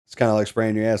It's kind of like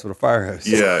spraying your ass with a fire hose.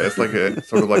 Yeah, it's like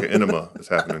sort of like an enema is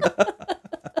happening.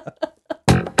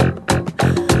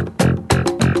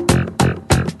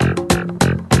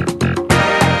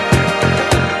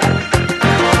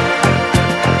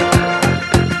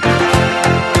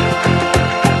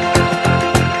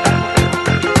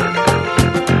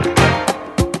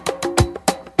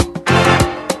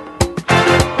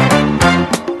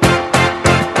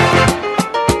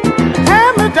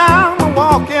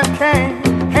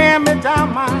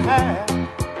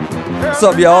 What's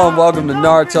up, y'all, and welcome to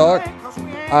NAR Talk.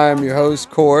 I am your host,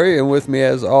 Corey, and with me,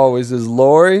 as always, is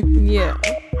Lori. Yeah.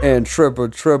 And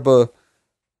Trippa,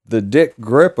 the Dick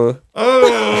Gripper.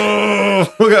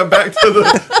 Oh, we got back to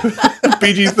the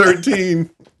PG-13.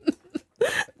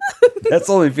 That's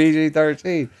only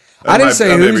PG-13. I didn't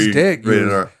say whose dick.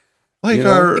 Like you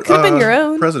know? our It could have been your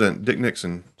own. president, Dick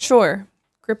Nixon. Sure.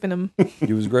 Gripping him.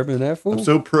 You was gripping that fool? I'm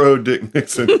so pro Dick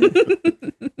Nixon.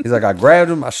 He's like, I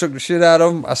grabbed him, I shook the shit out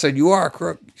of him. I said, you are a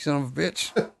crook, you son of a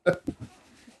bitch.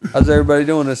 How's everybody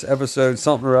doing this episode?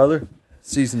 Something or other?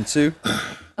 Season 2?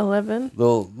 11.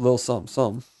 Little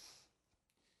something.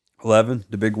 11,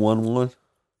 the big 1-1.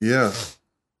 Yeah.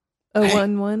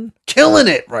 011. Killing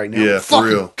it right now. Yeah, for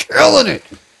real. Killing it.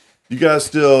 You guys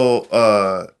still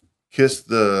kiss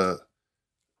the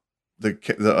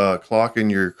clock in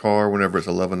your car whenever it's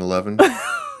 11:11? Are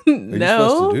you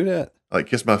supposed to do that? Like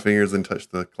kiss my fingers and touch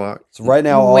the clock? So right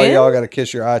now, all When? y'all got to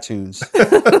kiss your iTunes.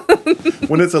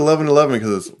 When it's 11:11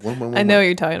 because it's 1:11. I know what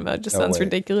you're talking about. It just Oh, sounds wait.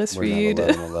 ridiculous for We're you not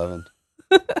to 11.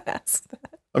 ask that.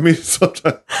 I mean,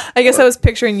 sometimes. I guess I was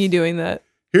picturing you doing that.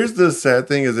 Here's the sad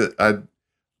thing: is that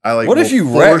I like. What if will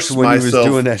you wrecked force when you was myself-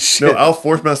 doing that shit? No, I'll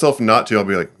force myself not to. I'll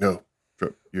be like, no,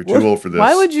 Trip, you're What? too old for this.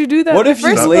 Why would you do that What in if the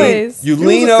you first lean, place? you It was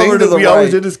lean a thing over to that the we always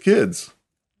right, did as kids.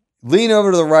 lean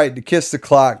over to the right to kiss the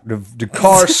clock, the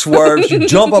car swerves, you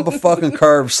jump up a fucking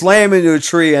curb, slam into a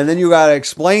tree, and then you got to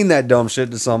explain that dumb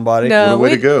shit to somebody. No. What a way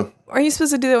to wait. go. Are you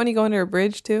supposed to do that when you go under a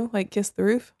bridge too? Like kiss the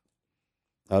roof?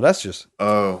 Oh, that's just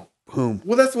Oh, boom.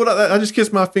 well, that's what I just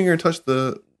kissed my finger and touched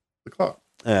the clock.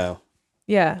 Oh.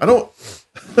 Yeah. I don't.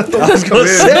 I was going to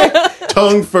say,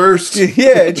 Tongue first.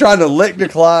 yeah, trying to lick the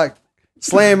clock,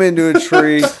 slam into a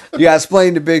tree. You got to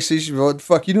explain to Big C, what the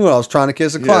fuck you doing? I was trying to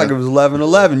kiss the clock. Yeah. It was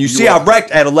 11:11. You see, I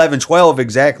wrecked at 11:12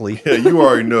 exactly. Yeah, you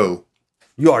already know.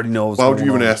 You already know what's Why would going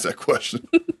you even on. ask that question?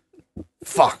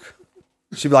 Fuck.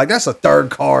 She'd be like, that's a third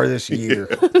car this year.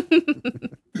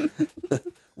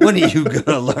 When are you going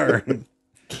to learn?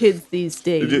 Kids these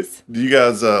days. Do you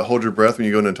guys hold your breath when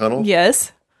you go in a tunnel?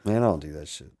 Yes, Man, I don't do that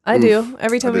shit. I do.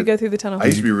 Every time I we did. go through the tunnel. I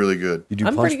used to be really good. You do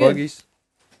I'm punch pretty good. buggies?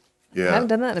 I Yeah. haven't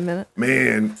done that in a minute.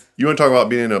 Man, you want to talk about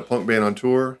being in a punk band on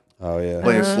tour? Oh, yeah.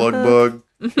 Playing Slug Bug,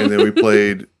 and then we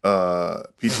played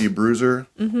PT Bruiser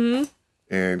and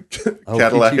Oh,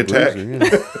 Cadillac PT Attack. Bruiser,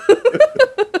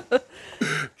 yeah.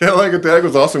 Cadillac Attack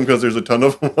was awesome because there's a ton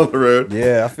of them on the road,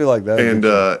 Yeah, I feel like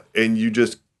that. and you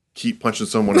just keep punching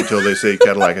someone until they say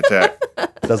Cadillac Attack.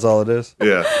 That's all it is.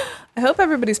 Yeah, I hope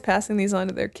everybody's passing these on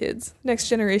to their kids. Next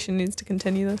generation needs to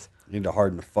continue this. You need to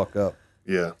harden the fuck up.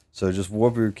 yeah. So just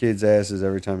whoop your kids' asses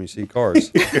every time you see cars.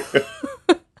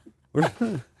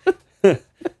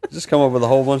 Just come up with a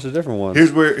whole bunch of different ones.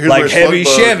 Here's like where heavy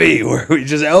Slug Bug- Chevy, where we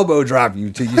just elbow drop you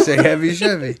till you say heavy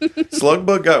Chevy. Slug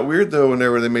Bug got weird though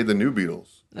whenever they made the new Beatles.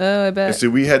 Oh, I And bet. see,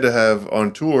 we had to have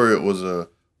on tour. It was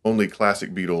only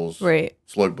classic Beatles. Right.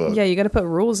 Slug Bug. Yeah, you got to put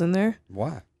rules in there.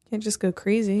 Why? Can't just go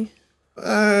crazy.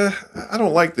 I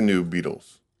don't like the new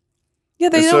Beatles. Yeah,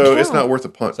 they And don't so count. it's not worth a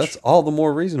punch. That's all the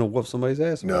more reason to whoop somebody's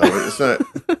ass. No, it's not.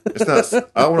 It's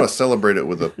not. I want to celebrate it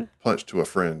with a punch to a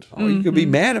friend. Oh, you could be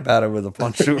mad about it with a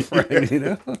punch to a friend, you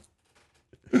know?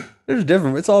 There's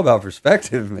different. It's all about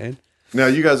perspective, man. Now,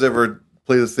 you guys ever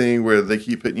play the thing where they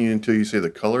keep hitting you until you say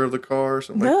the color of the car or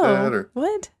something No. like that? Or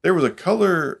What? there was a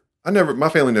color. My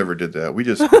family never did that. We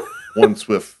just one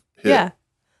swift hit. Yeah.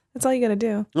 That's all you got to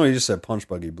do. No, you just said punch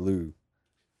buggy blue.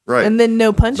 Right. And then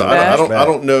no punch So back. I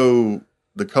don't know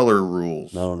the color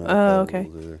rules. No, no. Oh, okay.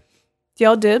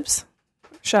 Y'all dibs?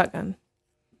 Shotgun.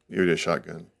 You did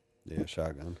shotgun. Yeah,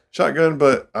 shotgun. Shotgun,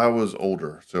 but I was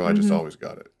older, so I just always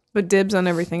got it. But dibs on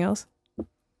everything else?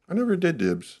 I never did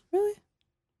dibs. Really?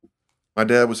 My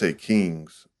dad would say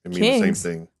kings. It means the Kings?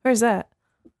 same thing. Where's that?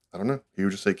 I don't know. He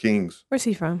would just say kings. Where's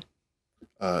he from?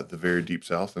 The very deep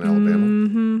south in Alabama.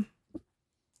 Mm-hmm.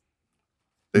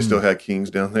 They still had kings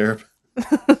down there.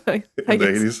 I In the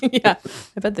guess. 80s? Yeah,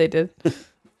 I bet they did.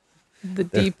 The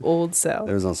deep old South.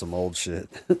 It was on some old shit.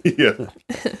 Yeah.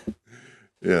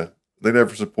 Yeah. They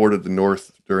never supported the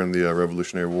North during the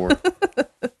Revolutionary War.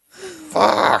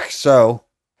 Fuck. So,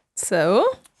 So,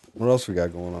 what else we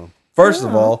got going on? First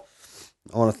of all,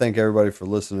 I want to thank everybody for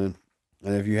listening.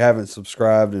 And if you haven't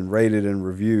subscribed and rated and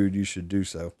reviewed, you should do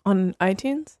so On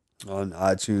iTunes? on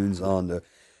iTunes.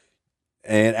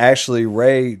 And actually,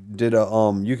 Ray did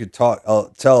a you could tell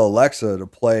Alexa to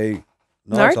play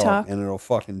Nartalk. and it'll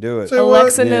fucking do it. Say what?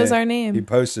 Alexa knows Yeah, our name. He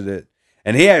posted it,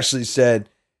 and he actually said,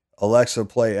 "Alexa,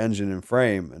 play Engine and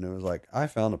Frame," and it was like, I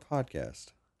found a podcast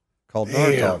called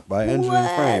Damn. Nartalk by Engine and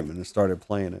What? Frame, and it started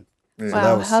playing it. Yeah. So Wow,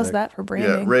 that was how's sick. that for Yeah,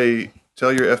 branding? Ray,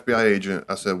 tell your FBI agent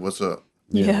I said, what's up?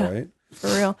 Yeah. Right. For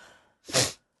real.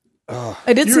 Oh,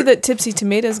 I did see that Tipsy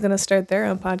Tomato is going to start their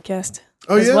own podcast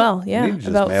Oh, as yeah? well. you Yeah, need to just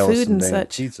about mail us food some and damn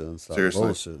such. pizza and stuff. Seriously.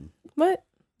 Bullshit. What?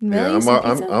 Yeah, Mail you I'm, some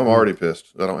I'm, pizza? I'm already pissed.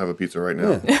 I don't have a pizza right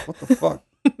now. Yeah. What the fuck?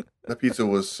 That pizza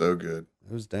was so good.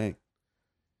 It was dank.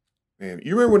 Man,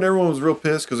 you remember when everyone was real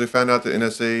pissed because they found out the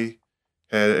NSA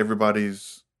had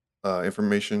everybody's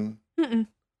information? Mm-mm.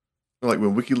 Like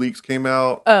when WikiLeaks came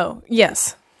out, Oh,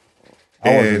 yes.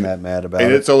 I wasn't And- that mad about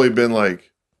and it. it's only been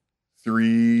like 3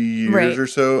 years Right. or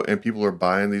so, and people are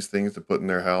buying these things to put in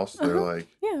their house. They're Uh-huh. like,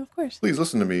 Yeah, of course. please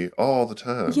listen to me all the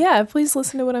time. Yeah, please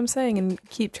listen to what I'm saying and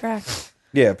keep track.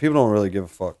 Yeah, people don't really give a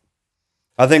fuck.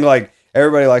 I think like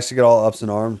everybody likes to get all up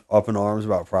in arms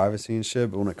about privacy and shit,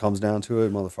 but when it comes down to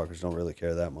it, motherfuckers don't really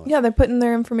care that much. Yeah, they're putting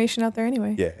their information out there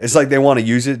anyway. Yeah, it's like they want to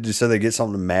use it just so they get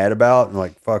something mad about and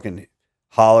like fucking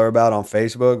holler about on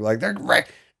Facebook. Like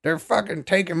they're fucking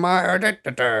taking my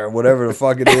whatever the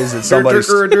fuck it is that somebody's.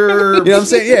 You know what I'm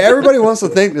saying? Yeah, everybody wants to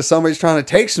think that somebody's trying to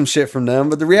take some shit from them,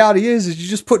 but the reality is you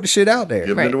just put the shit out there.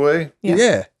 Giving Right. it away. Yeah.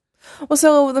 Yeah. Well,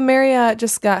 so the Marriott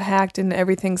just got hacked and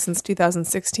everything since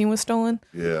 2016 was stolen.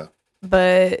 Yeah.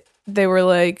 But they were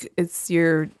like, it's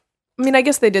your. I mean, I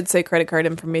guess they did say credit card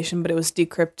information, but it was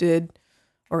decrypted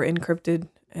or encrypted,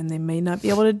 and they may not be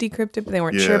able to decrypt it, but they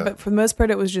weren't sure. Yeah. But for the most part,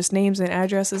 it was just names and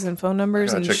addresses and phone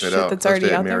numbers Gotta and check shit that out. that's I already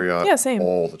stay at out Marriott there. Yeah, same.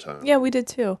 all the time. Yeah, we did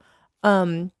too.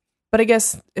 But I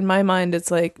guess in my mind, it's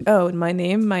like, oh, my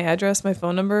name, my address, my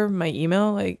phone number, my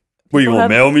email, like. Well, you people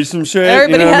want have- to mail me some shit?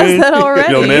 Everybody you know what I has mean? that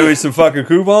already. You know, mail me some fucking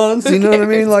coupons? You know what I mean?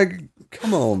 cares? Like,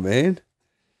 come on, man.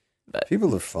 But-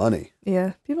 People are funny.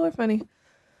 Yeah, people are funny.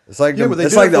 It's like Yeah, but they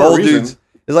it's do like it the for a old reason. dudes.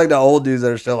 It's like the old dudes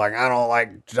that are still like, I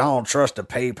don't trust a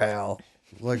PayPal.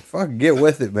 Like, fucking get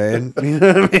with it, man. You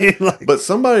know what I mean? Like, But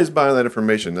somebody's buying that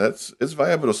information. It's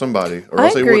valuable to somebody, or I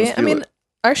else they agree. wouldn't I steal mean, it.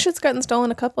 our shit's gotten stolen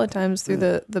a couple of times through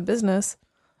the business.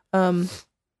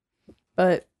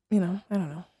 But, you know, I don't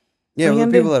know. yeah, what are you well, the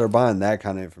gonna people do? that are buying that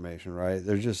kind of information, right?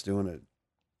 They're just doing it.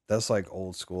 That's like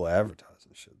old school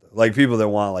advertising shit. Though. Like people that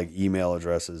want like email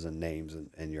addresses and names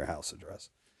and your house address.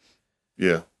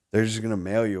 Yeah. They're just gonna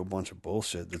mail you a bunch of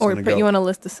bullshit that's Or gonna put go. you on a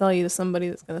list to sell you to somebody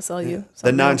that's going to sell you. Then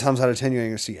something 9 else. times out of 10 you ain't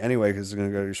gonna see anyway because it's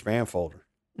gonna go to your spam folder.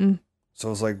 Mm.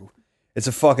 So it's like it's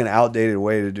a fucking outdated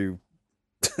way to do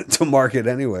to market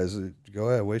anyways. Go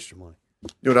ahead, waste your money.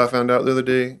 You know what I found out the other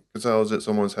day? Because I was at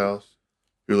someone's house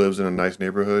who lives in a nice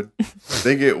neighborhood.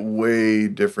 They get way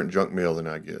different junk mail than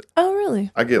I get. Oh,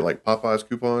 really? I get like Popeyes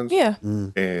coupons. Yeah.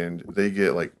 And they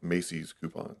get like Macy's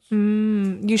coupons.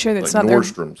 You sure Like that's not their?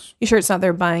 Nordstrom's. You sure it's not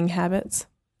their buying habits?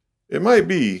 It might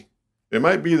be. It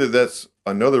might be that that's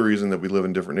another reason that we live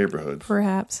in different neighborhoods.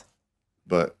 Perhaps.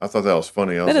 But I thought that was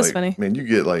funny. I was That is like, funny. man, you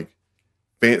get like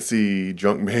fancy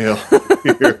junk mail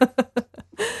here.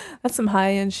 That's some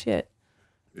high end shit.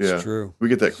 Yeah. It's true. We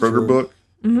get that It's Kroger true. book,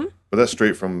 Mm-hmm. but that's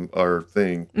straight from our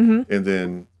thing. Mm-hmm. And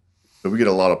then, but we get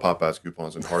a lot of Popeyes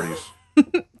coupons and Hardee's.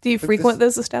 Do you frequent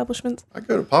those establishments? I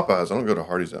go to Popeyes. I don't go to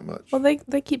Hardee's that much. Well,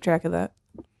 they keep track of that.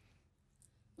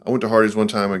 I went to Hardee's one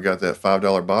time and got that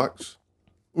 $5 box.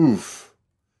 Oof.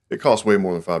 It costs way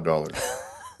more than $5.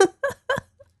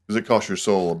 Because it costs your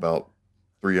soul about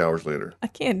 3 hours later. I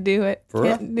can't do it. For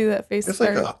real? Can't do that face. It's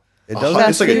like start. It a does hot-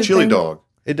 it's like a food chili thing. dog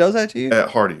It does that to you? at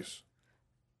Hardee's.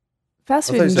 Fast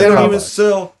I food thought in you They said don't general. even Popeyes.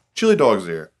 sell chili dogs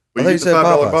there. But I you thought you get the said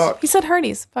 $5 Popeyes. box. He said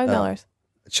Hardee's, $5.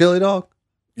 Chili dog?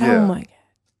 Yeah. Oh my god.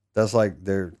 That's like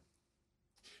their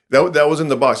That was in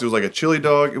the box. It was like a chili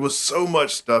dog. It was so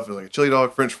much stuff. It was like a chili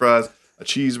dog, French fries, a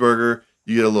cheeseburger.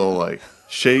 You get a little like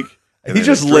shake. and he then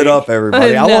just a lit drink. up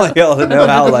everybody. I I know. want y'all to know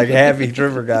how like happy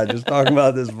Trevor got just talking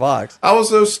about this box. I was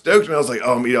so stoked, and I was like,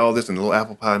 "Oh, I'm eating all this and a little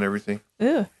apple pie and everything."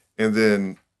 Ew. And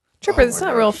then, Tripper, Oh it's my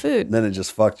not real gosh. food. And then it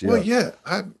just fucked you well, up. yeah,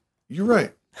 you're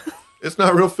right. It's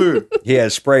not real food. He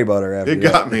had spray butter after It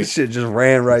that. got me. That shit just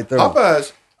ran right through. him.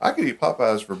 Popeyes. I could eat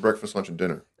Popeyes for breakfast, lunch, and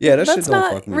dinner. Yeah, that shit That's don't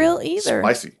not fuck me. real up. either.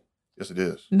 Spicy. Yes, it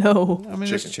is. No. I mean,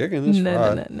 it's Chicken. chicken. It's No,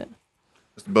 fried. no, no, no.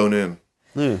 It's the bone in.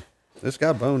 Yeah, it's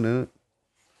got bone in it.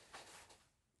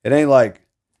 It ain't like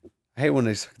I hate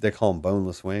when they call them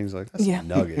boneless wings. Like that's Yeah. a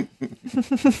nugget.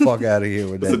 Fuck out of here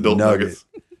with It's that adult nugget. nuggets.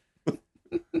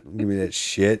 Don't give me that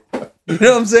shit. You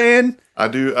know what I'm saying? I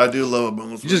do love a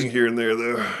boneless wing here and there,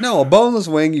 though. No, a boneless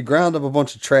wing, you ground up a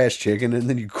bunch of trash chicken and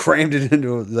then you crammed it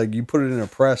into, like, you put it in a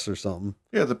press or something.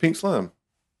 Yeah, the pink slime.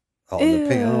 Oh, the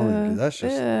pink, I don't even do that's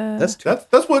just,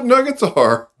 That's what nuggets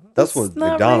are. That's what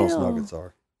McDonald's real. nuggets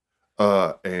are.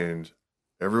 And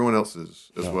everyone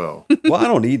else's as well. Well, I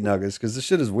don't eat nuggets because this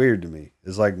shit is weird to me.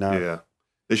 It's like not. Yeah.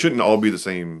 They shouldn't all be the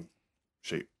same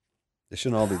shape. They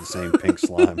shouldn't all be the same pink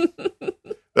slime.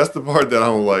 That's the part that I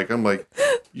don't like. I'm like,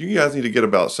 you guys need to get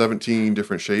about 17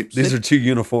 different shapes. These are too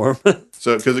uniform.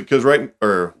 So, because I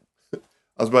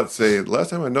was about to say, last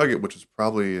time I nugget, which was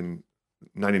probably in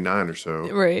 99 or so.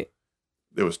 Right.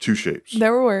 There was 2 shapes.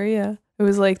 There were, yeah. It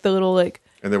was like the little like.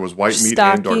 And there was white meat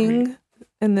stocking, and dark meat.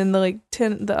 And then the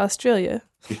the Australia.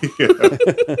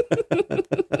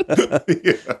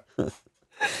 Yeah.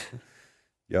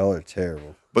 Y'all are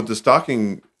terrible. But the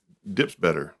stocking dips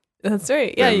better. That's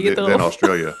right. Yeah, you get the than little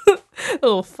Australia.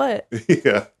 little foot.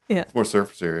 Yeah. Yeah. More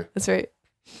surface area. That's right.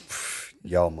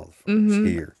 Y'all motherfuckers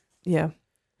here. Yeah.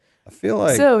 I feel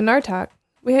like so Nartok,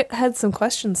 we had some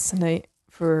questions tonight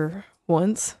for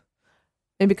once,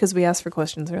 and because we asked for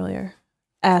questions earlier,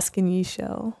 ask and ye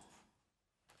shall.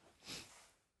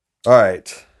 All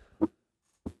right.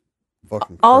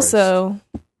 Fucking Christ. Also,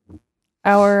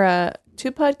 our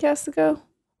 2 podcasts ago,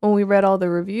 when we read all the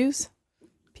reviews,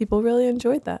 people really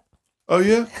enjoyed that. Oh,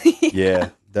 yeah? Yeah,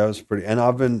 that was pretty. And I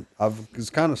was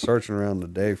kind of searching around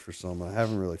today for some. I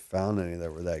haven't really found any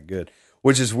that were that good,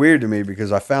 which is weird to me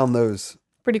because I found those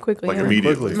pretty quickly. Like yeah.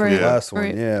 immediately. for the Yeah. last one.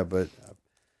 Right. Yeah, but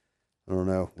I don't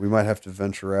know. We might have to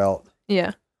venture out.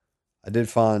 Yeah. I did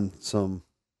find some.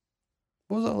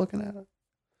 What was I looking at?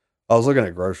 I was looking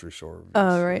at grocery store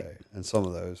reviews right. today, and some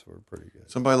of those were pretty good.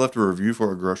 Somebody left a review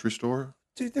for a grocery store?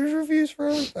 Dude, there's reviews for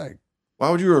everything. Why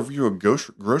would you review a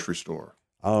grocery store?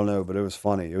 I don't know, but it was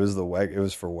funny. It was it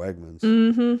was for Wegmans.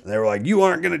 Mm-hmm. And they were like, "You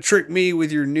aren't gonna trick me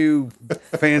with your new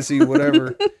fancy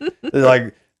whatever." They're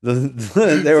like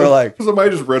they were like,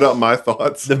 somebody just read out my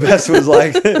thoughts. the best was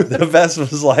like,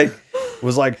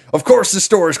 of course the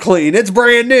store is clean. It's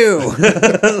brand new.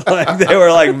 Like they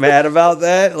were like mad about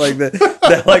that. Like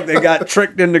like they got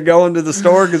tricked into going to the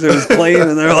store because it was clean,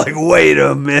 and they're like, "Wait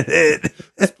a minute,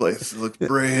 This place looks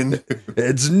brand new.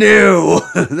 it's new.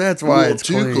 That's why it's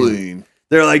too clean."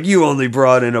 They're like, you only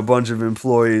brought in a bunch of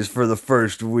employees for the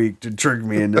first week to trick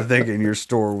me into thinking your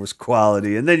store was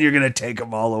quality, and then you're going to take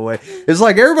them all away. It's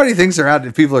like everybody thinks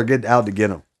people are getting out to get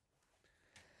them.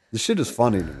 This shit is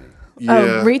funny to me.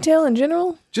 Yeah. Retail in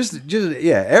general? Just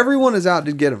yeah, everyone is out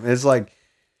to get them. It's like,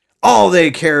 all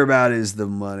they care about is the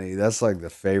money. That's like the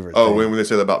favorite thing. When they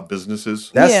say that about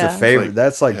businesses? That's Yeah. the favorite. Like,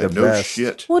 That's like yeah, the no best.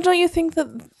 shit. Well, don't you think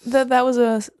that was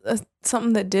a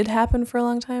something that did happen for a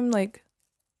long time? Like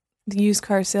the used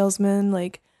car salesman,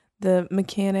 like the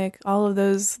mechanic, all of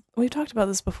those. We've talked about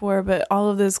this before, but all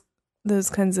of those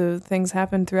kinds of things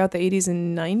happened throughout the 80s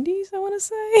and 90s, I want to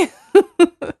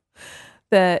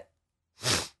say.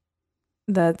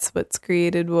 That's what's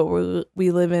created what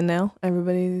we live in now.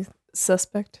 Everybody's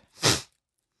suspect.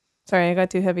 Sorry, I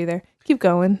got too heavy there. Keep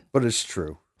going. But it's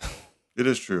true. It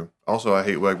is true. Also, I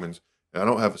hate Wegmans. And I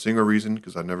don't have a single reason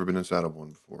because I've never been inside of one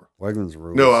before. Wegmans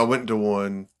rules. No, I went to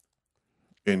one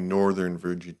in Northern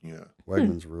Virginia.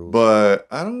 Wegmans rules. But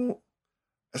I don't...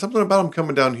 There's something about them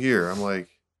coming down here. I'm like,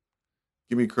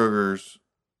 give me Kroger's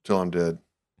till I'm dead.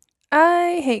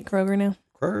 I hate Kroger now.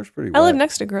 Kroger's pretty I live wet.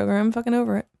 next to Kroger. I'm fucking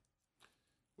over it.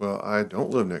 Well, I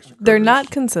don't live next to Kroger's. They're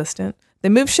not consistent. They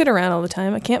move shit around all the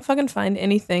time. I can't fucking find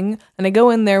anything. And I go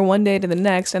in there one day to the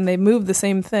next and they move the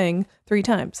same thing 3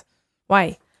 times.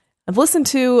 Why? I've listened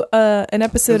to an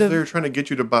episode of... They're trying to get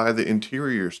you to buy the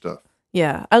interior stuff.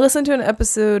 Yeah. I listened to an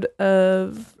episode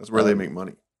of... That's where they make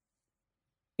money.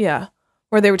 Yeah.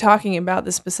 Where they were talking about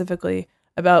this specifically,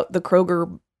 about the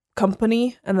Kroger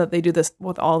company, and that they do this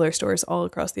with all their stores all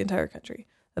across the entire country.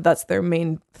 That's their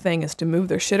main thing, is to move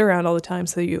their shit around all the time,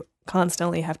 so you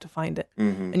constantly have to find it.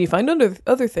 Mm-hmm. And you find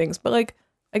other things. But like,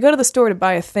 I go to the store to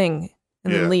buy a thing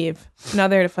and then leave. I'm not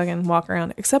there to fucking walk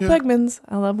around. Except Wegmans.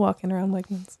 I love walking around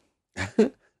Wegmans.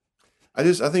 I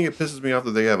think it pisses me off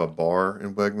that they have a bar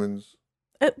in Wegmans.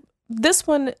 This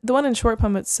one, the one in Short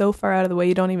Pump, it's so far out of the way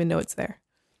you don't even know it's there.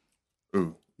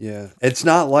 Ooh. Yeah. It's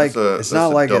not like... That's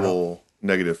a double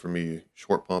negative for me,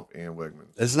 Short Pump and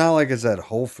Wegmans. It's not like it's at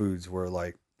Whole Foods where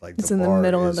like It's the in the bar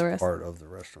middle of is the restaurant. part of the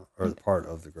restaurant or the part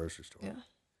of the grocery store. Yeah.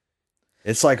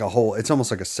 It's like it's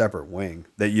almost like a separate wing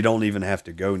that you don't even have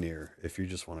to go near if you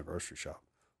just want a grocery shop.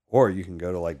 Or you can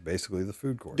go to like basically the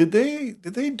food court. Did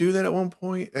they do that at one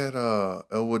point at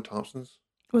Elwood Thompson's?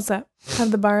 What's that?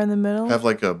 Have the bar in the middle? Have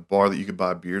like a bar that you could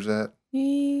buy beers at?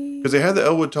 Yee. Because they had the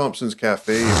Elwood Thompson's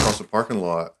Cafe across the parking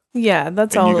lot. Yeah,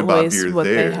 that's And you could buy always beer what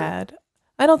there. they had.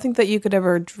 I don't think that you could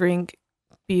ever drink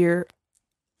beer.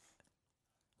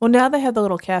 Well, now they have the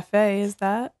little cafe. Is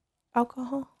that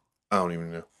alcohol? I don't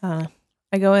even know. I don't know.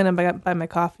 I go in and buy my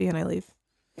coffee and I leave.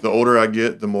 The older I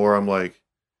get, the more I'm like,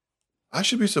 I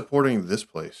should be supporting this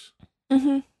place.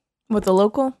 Mm-hmm. With the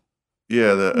local?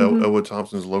 Yeah, the Elwood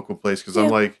Thompson's local place. Because I'm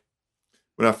Yeah. like,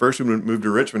 when I first moved to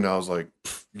Richmond, I was like,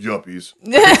 yuppies.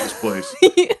 I hate this place.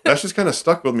 That's just kind of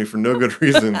stuck with me for no good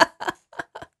reason.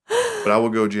 But I will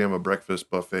go jam a breakfast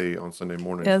buffet on Sunday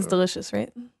morning. Yeah, it's delicious,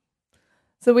 right?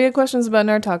 So we had questions about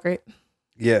Nerd Talk, right?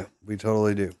 Yeah, we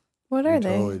totally do. What are We they?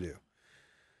 totally do.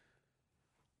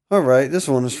 All right, this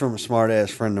one is from a smart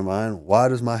ass friend of mine. Why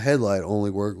does my headlight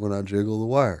only work when I jiggle the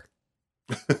wire?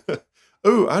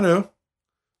 Oh, I know.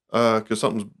 Because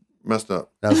something's messed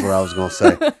up. That's what I was going to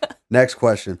say. Next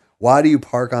question. Why do you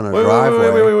park on a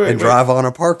driveway and drive on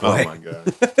a parkway? Oh, my God.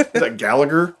 Is that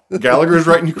Gallagher? Gallagher's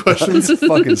writing you questions? It's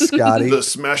fucking Scotty. The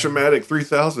Smash-O-Matic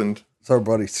 3000. It's our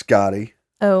buddy Scotty.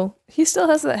 Oh, he still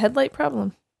has that headlight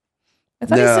problem. I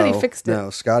thought he said he fixed it. No,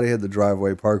 Scotty had the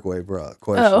driveway parkway question.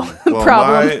 Oh, Well,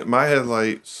 problem. my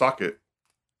headlight socket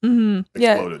Yeah.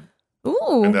 exploded.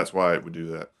 Ooh. And that's why it would do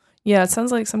that. Yeah, it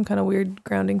sounds like some kind of weird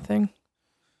grounding thing.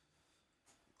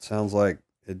 Sounds like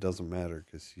it doesn't matter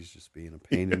because he's just being a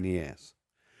pain in the ass.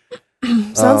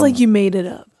 Sounds like you made it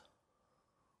up.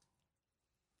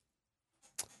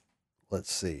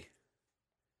 Let's see.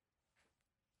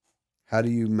 How do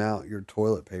you mount your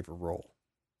toilet paper roll?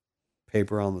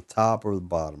 Paper on the top or the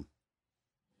bottom?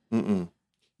 Mm-mm.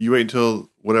 You wait until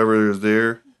whatever is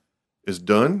there is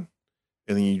done,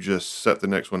 and then you just set the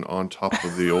next one on top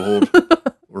of the old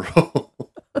roll.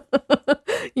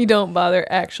 You don't bother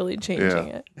actually changing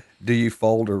it. Do you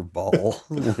fold or ball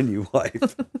when you wipe?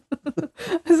 Is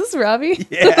this Robbie?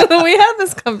 Yeah. We had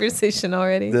this conversation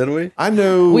already. Did we? I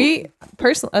know.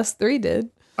 Us three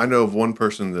did. I know of one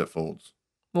person that folds.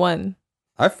 One.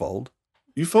 I fold.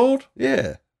 You fold?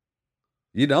 Yeah.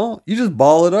 You don't? You just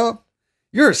ball it up?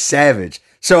 You're a savage.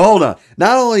 So hold on.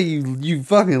 Not only you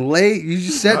fucking late, you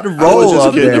just set the I was roll just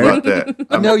up kidding there. about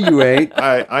that. No, you ain't.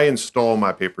 I install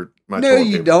my paper. No, toilet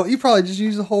you paper. don't. You probably just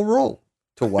use the whole roll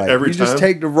to wipe. Every you just time?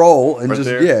 take the roll and Right just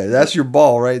there? that's your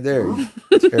ball right there. You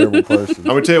terrible person. I'm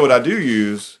gonna tell you what I do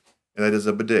use, and that is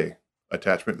a bidet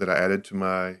attachment that I added to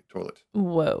my toilet.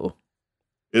 Whoa.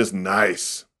 It's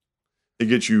nice. It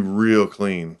gets you real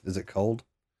clean. Is it cold?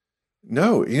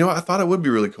 No, I thought it would be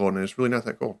really cold, and it's really not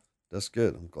that cold. That's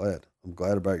good. I'm glad. I'm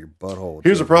glad about your butthole.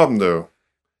 Here's the problem, though.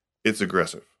 It's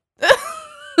aggressive.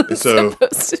 And so,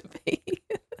 supposed to be.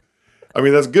 I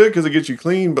mean, that's good because it gets you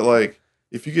clean, but like,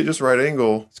 if you get just right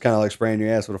angle, It's kind of like spraying your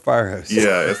ass with a fire hose.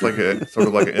 yeah, it's like sort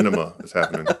of like an enema is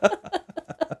happening.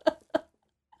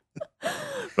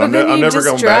 But I'm then you never just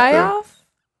going dry back there. off?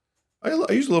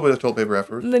 I use a little bit of toilet paper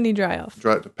afterwards. And then you dry off.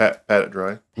 Dry it to pat it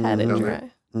dry. Pat it Down dry.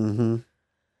 there. Mm-hmm.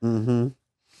 Mm-hmm.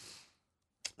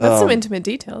 That's some intimate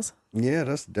details. Yeah,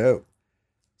 that's dope.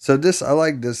 So I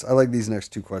like this. I like these next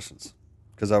two questions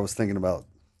because I was thinking about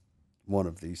one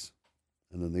of these,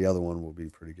 and then the other one will be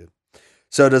pretty good.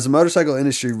 So, does the motorcycle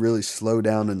industry really slow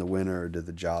down in the winter, or did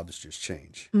the jobs just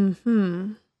change?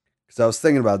 Mm-hmm. Because I was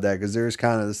thinking about that because there's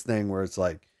kind of this thing where it's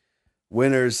like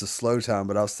winter is the slow time,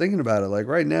 but I was thinking about it like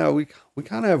right now we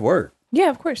kind of have work, Yeah,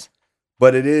 of course.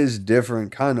 but it is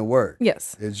different kind of work.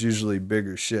 Yes. It's usually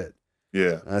bigger shit.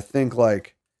 Yeah. And I think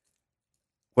like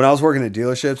when I was working at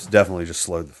dealerships, definitely just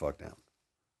slowed the fuck down.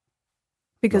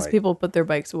 Because Right. people put their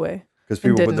bikes away. Because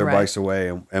people put didn't their ride. bikes away,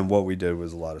 and what we did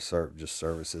was a lot of just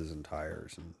services and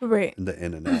tires and Right. the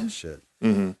in and out shit.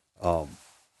 Mm-hmm.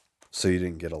 So you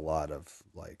didn't get a lot of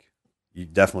like, you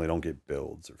definitely don't get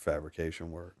builds or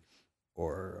fabrication work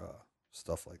or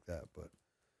stuff like that. But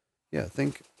yeah, I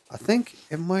think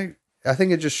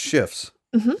it just shifts.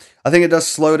 Mm-hmm. I think it does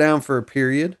slow down for a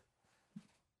period.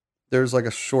 There's like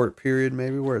a short period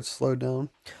maybe where it's slowed down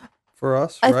for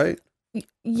us, right?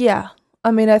 Yeah. I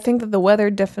mean, I think that the weather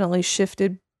definitely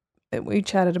shifted. We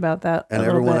chatted about that. And a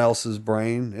little everyone bit. else's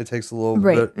brain, it takes a little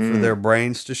Right. bit for their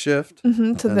brains to shift.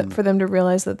 Mm-hmm. For them to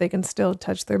realize that they can still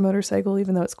touch their motorcycle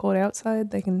even though it's cold outside.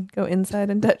 They can go inside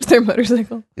and touch their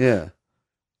motorcycle. Yeah.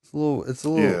 It's a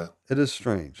little, Yeah. it is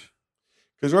strange.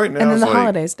 Because right now, And then it's the like,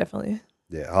 holidays, definitely.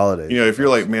 Yeah, holidays. if you're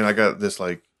like, man, I got this,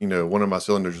 like, one of my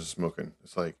cylinders is smoking.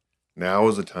 It's like, now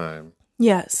is the time.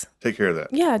 Yes. Take care of that.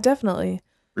 Yeah, definitely.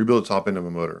 Rebuild the top end of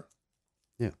a motor.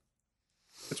 Yeah.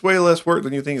 It's way less work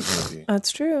than you think it's going to be.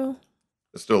 That's true.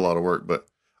 It's still a lot of work, but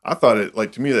I thought it,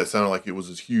 like, to me, that sounded like it was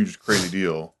this huge, crazy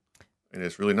deal. And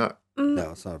it's really not.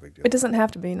 No, it's not a big deal. It doesn't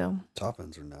have to be, no. Top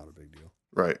ends are not a big deal.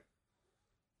 Right.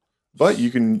 But you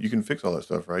can fix all that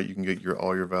stuff, right? You can get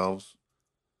all your valves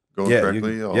going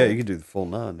correctly. You could do the full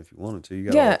 9 if you wanted to. You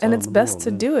got all the and time it's in the best world,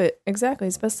 to man. do it. Exactly,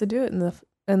 it's best to do it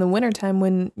in the wintertime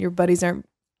when your buddies aren't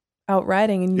out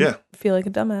riding and you feel like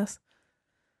a dumbass.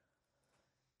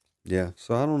 Yeah,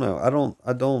 so I don't know.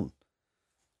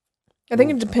 I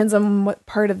think it depends on what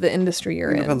part of the industry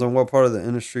you're in. It depends on what part of the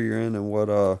industry you're in and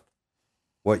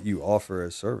what you offer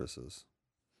as services.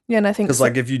 Yeah, and I think because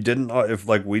like if we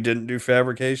didn't do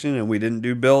fabrication and we didn't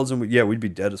do builds and we'd be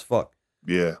dead as fuck.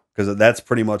 Yeah, because that's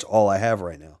pretty much all I have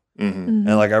right now. Mm-hmm.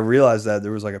 And like I realized that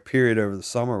there was like a period over the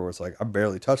summer where it's like I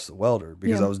barely touched the welder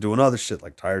because I was doing other shit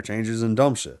like tire changes and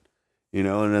dumb shit,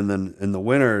 and then in the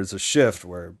winter it's a shift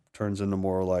where it turns into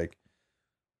more like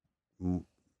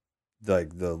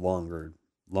the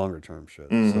longer term shit.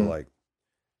 Mm-hmm. So like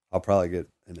I'll probably get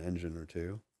an engine or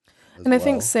two. And I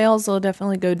think sales will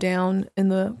definitely go down in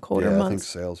the colder months. I think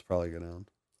sales probably go down.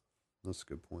 That's a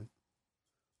good point.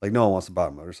 Like no one wants to buy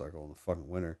a motorcycle in the fucking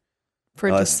winter. For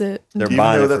it to sit. They're Even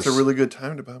buying though it that's a really good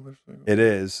time to buy a motorcycle. It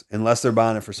is, unless they're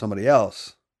buying it for somebody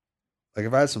else. Like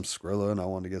if I had some Skrilla and I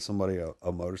wanted to get somebody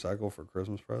a motorcycle for a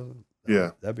Christmas present,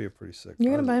 that'd be a pretty sick.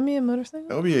 You're gonna buy me a motorcycle?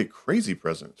 That would be a crazy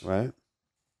present, right?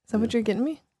 Is that what you're getting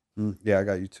me? Yeah, I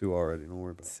got you 2 already. Don't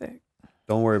worry about it. Sick.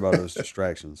 Don't worry about those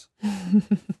distractions.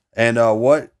 And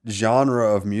what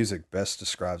genre of music best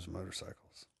describes motorcycles?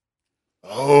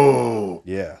 Oh,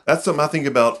 yeah, that's something I think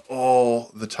about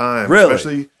all the time. Really,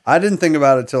 especially I didn't think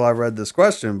about it till I read this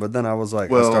question, but then I was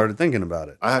like, I started thinking about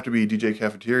it. I have to be DJ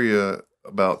Cafeteria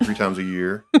about 3 times a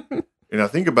year, and I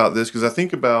think about this because I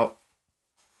think about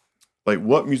like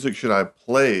what music should I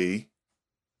play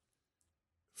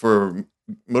for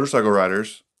motorcycle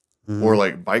riders or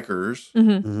like bikers,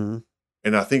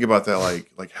 and I think about that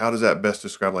like how does that best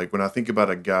describe like when I think about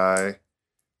a guy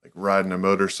like riding a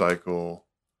motorcycle.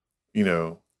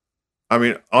 I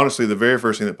mean, honestly, the very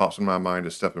first thing that pops in my mind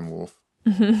is Steppenwolf.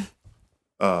 Mm-hmm.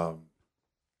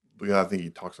 Because I think he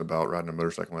talks about riding a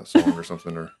motorcycle in that song or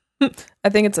something. Or I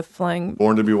think it's a flying...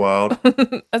 Born to be Wild.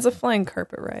 That's a flying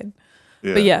carpet ride.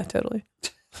 Yeah. But yeah, totally.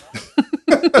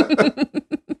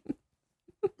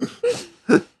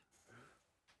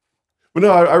 But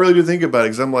no, I really do think about it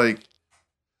because I'm like,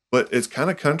 but it's kind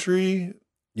of country.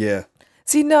 Yeah.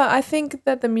 See, no, I think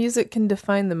that the music can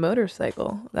define the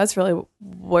motorcycle. That's really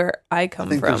where I come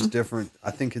from. There's different.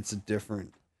 I think it's a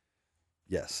different.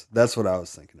 Yes, that's what I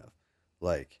was thinking of.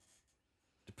 Like,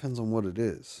 depends on what it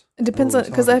is. It depends on,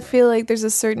 because I feel like there's a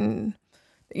certain,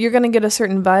 you're going to get a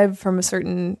certain vibe from a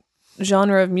certain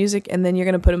genre of music, and then you're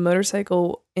going to put a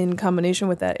motorcycle in combination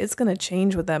with that. It's going to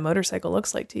change what that motorcycle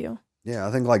looks like to you. Yeah,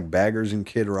 I think like Baggers and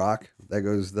Kid Rock,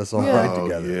 that's all right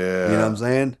together. Yeah. You know what I'm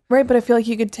saying? Right, but I feel like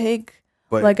you could take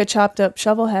like a chopped up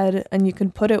shovel head and you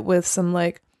can put it with some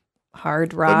like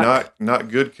hard rock. But not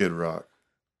good Kid Rock.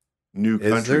 New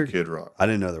country Kid Rock. I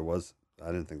didn't know there was. I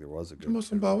didn't think there was a good.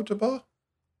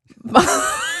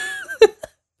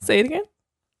 Say it again.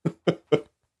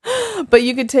 But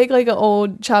you could take like an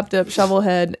old chopped up shovel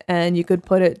head and you could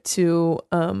put it to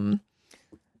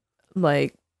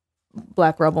like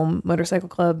Black Rebel Motorcycle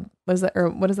Club. Was that, or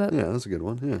what is that? Yeah, that's a good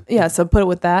one. Yeah. Yeah, so put it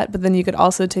with that, but then you could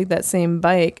also take that same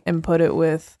bike and put it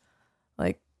with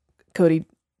like Cody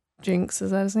Jinks.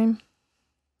 Is that his name?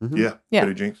 Mm-hmm. Yeah.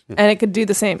 Cody Jinks. Yeah. And it could do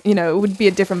the same. It would be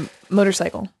a different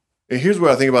motorcycle. And here's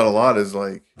what I think about a lot is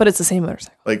like, but it's the same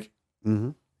motorcycle. Like,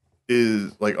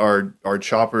 is like our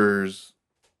choppers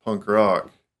punk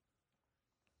rock,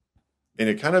 and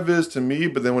it kind of is to me.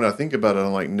 But then when I think about it,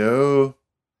 I'm like, no,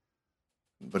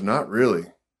 but not really,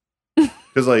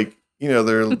 because like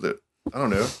they're I don't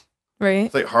know, right?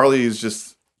 It's like Harley is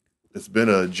just. It's been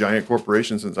a giant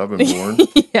corporation since I've been born.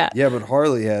 Yeah, but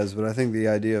Harley has. But I think the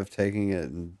idea of taking it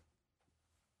and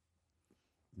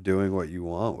doing what you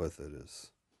want with it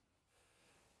is.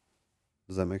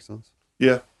 Does that make sense?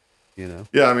 Yeah.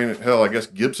 Yeah, I mean, hell, I guess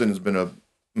Gibson has been a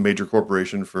major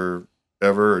corporation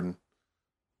forever, and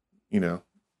a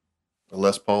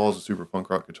Les Paul is a super punk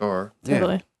rock guitar.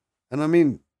 Totally. Yeah. And I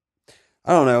mean,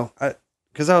 I don't know,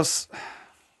 because I was.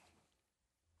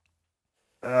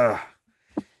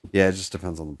 Yeah, it just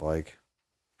depends on the bike.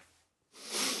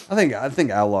 I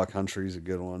think Outlaw Country is a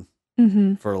good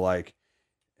one for like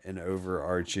an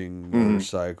overarching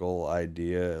motorcycle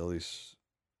idea, at least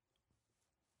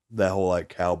that whole like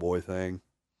cowboy thing.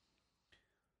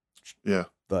 Yeah,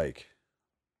 like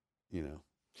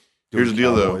here's the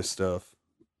deal though. Stuff.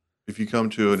 If you come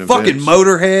to an fucking event,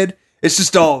 Motorhead. It's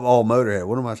just all Motorhead.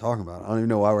 What am I talking about? I don't even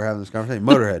know why we're having this conversation.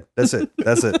 Motorhead. That's it.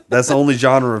 That's the only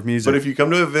genre of music. But if you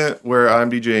come to an event where I'm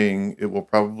DJing, it will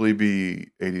probably be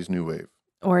 80s new wave.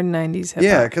 Or 90s hip hop.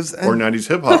 Yeah, or 90s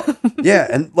hip hop. Yeah,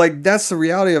 and like that's the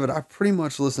reality of it. I pretty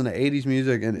much listen to 80s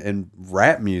music and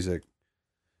rap music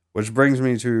Which brings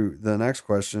me to the next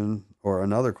question, or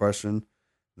another question,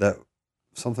 that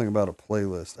something about a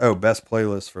playlist. Oh, best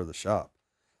playlist for the shop.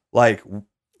 Like,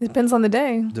 Depends on the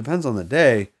day. depends on the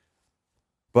day,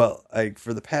 but like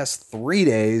for the past 3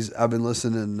 days, I've been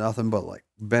listening to nothing but like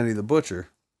Benny the Butcher,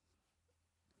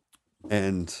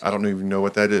 and I don't even know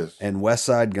what that is. West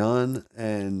Side Gun,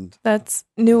 and That's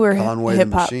newer Conway the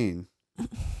hip hop. Machine.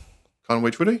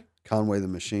 Conway Twitty? Conway the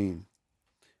Machine.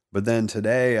 But then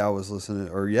today I was listening,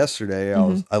 or yesterday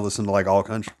Mm-hmm. I listened to like all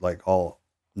country, like all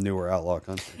newer outlaw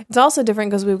country. It's also different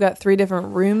because we've got 3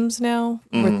 different rooms now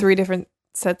where 3 different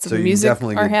sets of So you music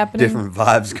definitely are get happening. different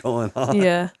vibes going on.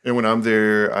 Yeah. And when I'm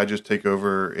there, I just take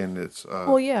over, and it's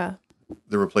Well, yeah.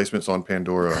 the replacements on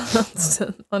Pandora.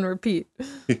 On repeat.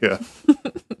 Yeah.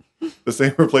 The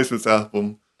same replacements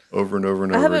album over and over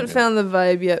and over. I haven't again. found the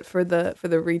vibe yet for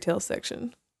the retail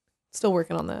section. Still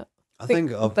working on that. I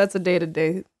think that's a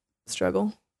day-to-day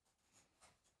struggle.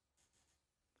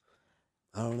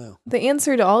 I don't know. The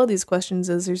answer to all of these questions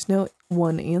is there's no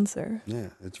one answer. Yeah,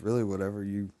 it's really whatever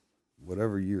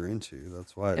you're into.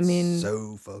 That's why it's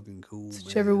so fucking cool.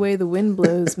 Whichever way the wind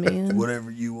blows, man.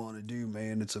 Whatever you want to do,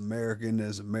 man. It's American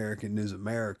as American is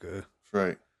America. That's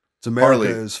right. It's America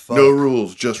Harley, as fuck. no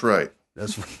rules, just right.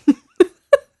 That's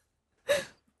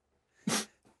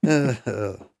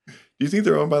Do you think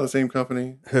they're owned by the same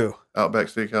company? Who? Outback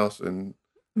Steakhouse and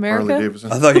America? Harley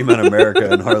Davidson? I thought you meant America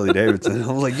and Harley Davidson.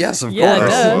 I was like, yes, of Yeah, course.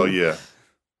 duh. Well,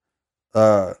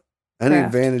 yeah. Any Craft.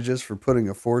 advantages for putting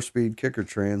a 4-speed kicker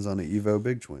trans on an Evo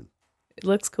Big Twin? It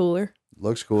looks cooler.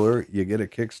 Looks cooler. You get a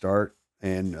kickstart,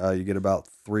 and you get about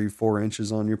 3-4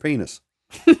 inches on your penis.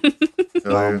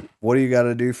 Oh, What do you got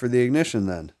to do for the ignition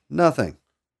then? Nothing.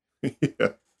 yeah.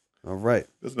 All right.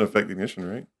 Doesn't affect the ignition,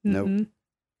 right? Nope. Mm-mm.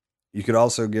 You could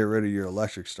also get rid of your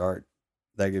electric start.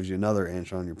 That gives you another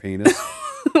inch on your penis.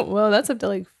 Well, that's up to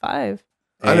like 5.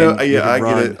 I know. And you Yeah, I can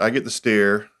get run- it. I get the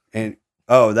stare. And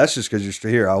oh, that's just because you're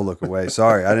still here. I'll look away.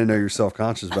 Sorry, I didn't know you're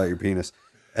self-conscious about your penis.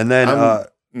 And then I'm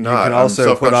not. can I'm also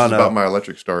put self-conscious on about my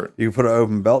electric start. you can put an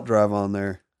open belt drive on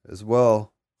there as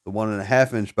well. The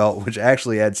 1.5 inch belt, which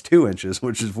actually adds 2 inches,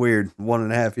 which is weird.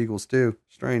 1.5 equals 2.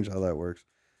 Strange how that works.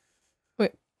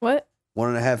 Wait, what?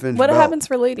 1.5 inch. What belt. happens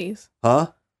for ladies? Huh?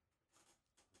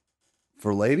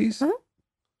 For ladies? Huh?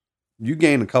 You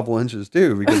gain a couple inches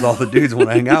too because all the dudes want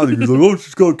to hang out with you. You're like, oh,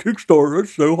 she's got a kickstart.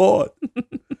 That's so hot.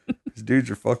 These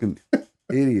dudes are fucking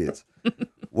idiots.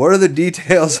 What are the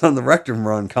details on the Rectum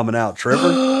Run coming out,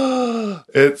 Tripper?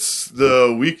 It's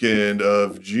the weekend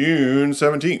of June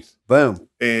 17th. Boom.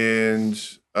 And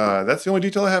that's the only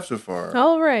detail I have so far.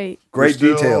 All right. Great We're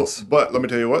still- details. But let me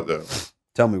tell you what, though.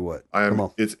 Tell me what. Come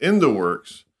on. It's in the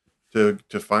works to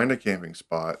find a camping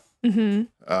spot. Mm-hmm.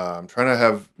 I'm trying to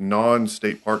have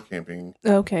non-state park camping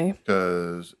Okay.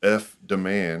 because F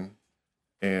demand.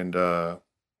 And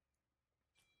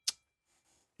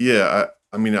yeah,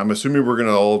 I mean, I'm assuming we're going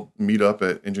to all meet up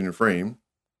at Engine and Frame.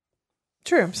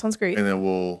 True. Sounds great. And then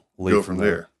we'll Leave go from from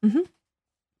there.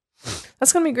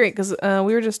 That's going to be great because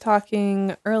we were just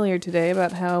talking earlier today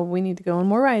about how we need to go on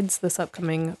more rides this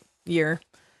upcoming year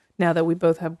now that we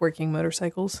both have working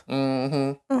motorcycles.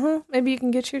 Mm-hmm. Maybe you can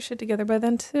get your shit together by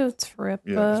then too, Trip.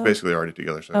 Yeah, it's basically already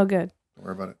together, so Oh, good. don't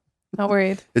worry about it. Not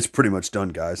worried. It's pretty much done,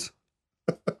 guys.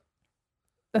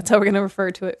 That's how we're going to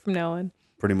refer to it from now on.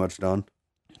 Pretty much done.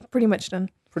 Pretty much done.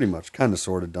 Pretty much. Kind of,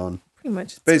 sort of done. Pretty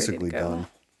much. It's Basically ready to go. done.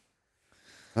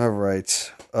 All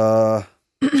right.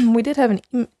 We did have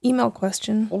an email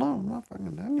question. Hold on. I'm not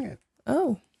fucking done yet.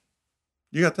 Oh.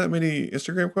 You got that many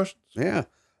Instagram questions? Yeah.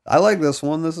 I like this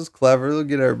one. This is clever. It'll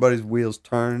get everybody's wheels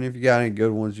turning. If you got any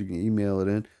good ones, you can email it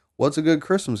in. What's a good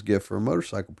Christmas gift for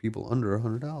motorcycle people under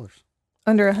 $100?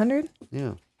 Under 100?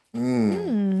 Yeah.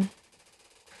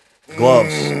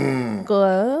 Gloves. A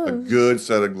Gloves. good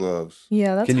set of gloves.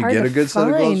 Yeah, that's Can you hard get to a good set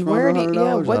of gloves find. for Where under do you- $100?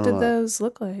 Yeah, I what don't did know. those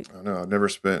look like? I don't know. I've never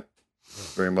spent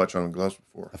very much on gloves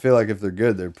before. I feel like if they're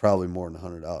good, they're probably more than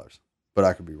 $100. But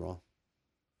I could be wrong.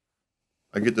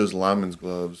 I get those lineman's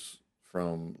gloves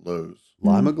from Lowe's.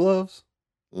 Lima gloves?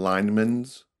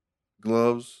 Lineman's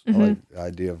gloves. I Mm-hmm. like the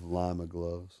idea of Lima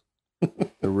gloves.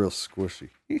 They're real squishy.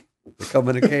 They come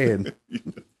in a can.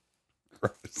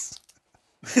 Gross.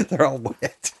 They're all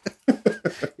wet.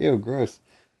 Ew, gross.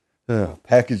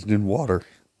 Packaged in water.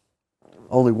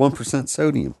 Only 1%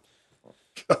 sodium.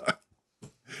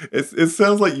 It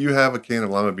sounds like you have a can of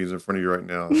lima beans in front of you right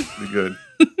now. It'd be good.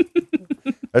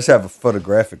 I just have a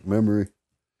photographic memory.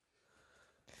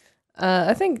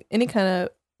 I think any kind of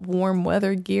warm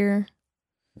weather gear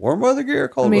Warm weather gear or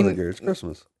cold weather gear? It's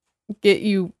Christmas. get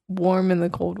you warm in the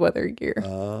cold weather gear.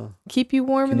 Keep you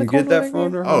warm in Can the you cold get that weather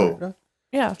from gear. under $100?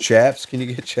 Yeah. Chaps? Can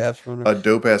you get chaps from A under?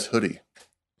 dope ass hoodie.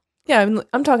 Yeah,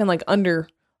 I'm talking like Under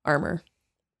Armour,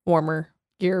 warmer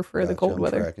gear for the cold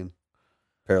weather. Tracking.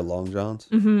 Pair of long johns.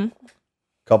 Mm-hmm.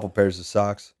 Couple pairs of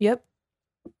socks. Yep.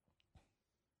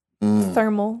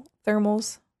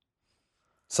 Thermals.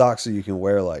 Socks that you can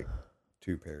wear like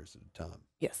 2 pairs at a time.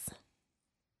 Yes.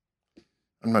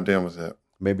 I'm not down with that.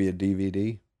 Maybe a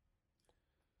DVD.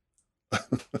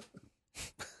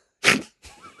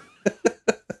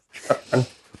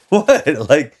 What?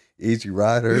 Like Easy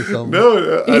Rider or something?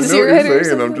 No, I Easy know what Rider you're or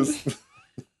saying. I'm something?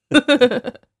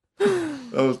 just.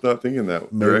 I was not thinking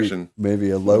that direction. Maybe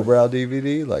a lowbrow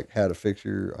DVD, like How to Fix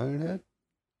Your Iron Head.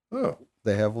 Oh,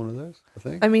 they have one of those. I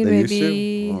think. I mean, they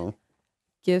maybe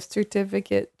gift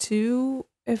certificate too.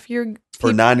 If you're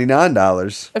for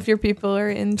 $99. If your people are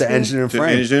into Engine and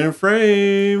Frame. Engine and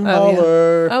Frame. Oh,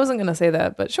 yeah. I wasn't gonna say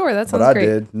that, but sure, that sounds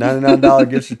great. But I did. $99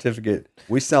 gift certificate.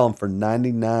 We sell them for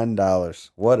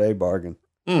 $99. What a bargain!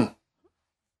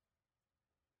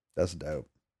 That's dope.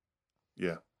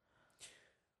 Yeah.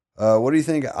 What do you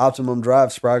think Optimum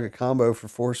Drive Sprocket combo for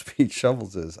 4-speed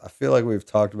shovels is? I feel like we've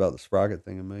talked about the Sprocket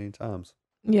thing a million times.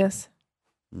 Yes.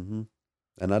 Mm-hmm.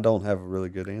 And I don't have a really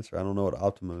good answer. I don't know what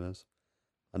Optimum is.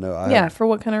 I know for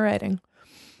what kind of riding?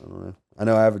 I don't know. I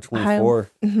know I have a 24.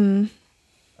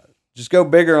 Just go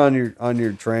bigger on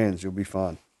your trans. You'll be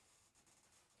fine.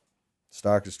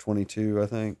 Stock is 22, I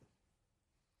think.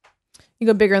 You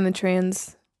go bigger on the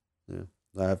trans. Yeah.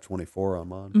 I have 24 on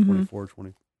mine. 24,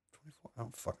 24. I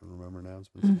don't fucking remember now. It's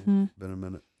been a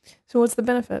minute. So what's the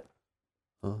benefit?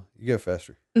 You go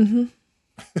faster. Mm-hmm.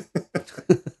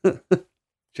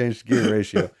 Change the gear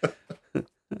ratio.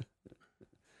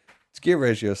 It's gear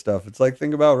ratio stuff. It's like,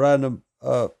 think about riding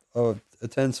a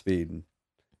 10-speed and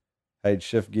how you'd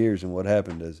shift gears and what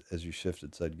happened as you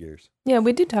shifted said gears. Yeah,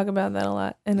 we did talk about that a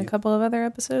lot in a couple of other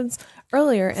episodes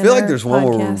earlier. I feel like there's one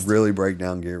where we really break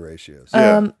down gear ratios.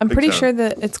 I'm pretty sure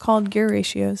that it's called gear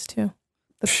ratios too.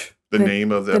 The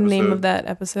name of the episode? name of that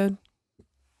episode.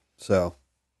 So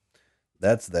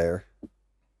that's there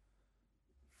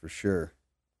for sure.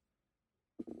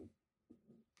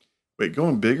 Wait,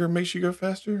 going bigger makes you go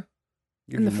faster?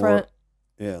 In the front.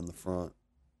 Yeah, in the front.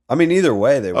 I mean, either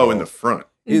way they will. Oh, in the front.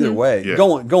 Either way. Yeah.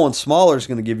 Going smaller is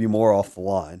going to give you more off the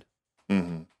line.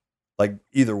 Mm-hmm. Like,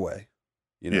 either way.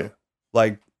 You know? Yeah.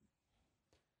 Like,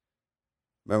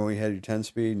 remember when you had your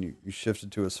 10-speed and you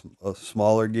shifted to a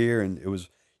smaller gear and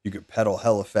you could pedal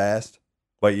hella fast,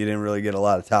 but you didn't really get a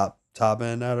lot of top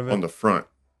end out of it? On the front.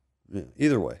 Yeah,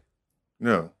 either way.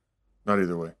 No, not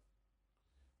either way.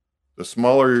 The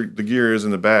smaller the gear is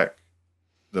in the back,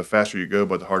 the faster you go,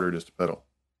 but the harder it is to pedal.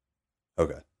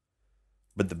 Okay.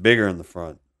 But the bigger in the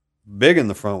front. Big in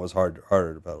the front was harder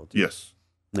to pedal too. Yes.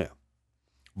 Yeah.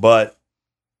 But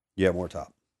you have more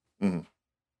top. Mm-hmm.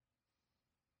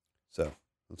 So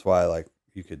that's why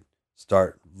you could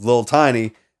start a little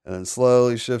tiny and then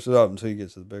slowly shift it up until you get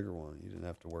to the bigger one. You didn't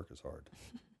have to work as hard.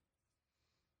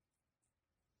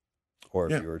 Or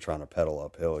if you were trying to pedal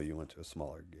uphill, you went to a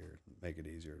smaller gear to make it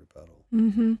easier to pedal.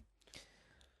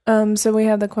 Mm-hmm. So we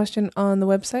have the question on the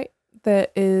website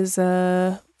that is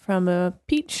from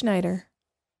Pete Schneider.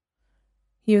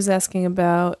 He was asking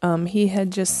about he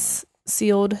had just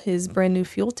sealed his brand new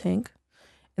fuel tank,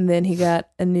 and then he got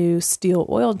a new steel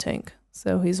oil tank.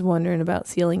 So he's wondering about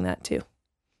sealing that too.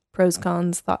 Pros,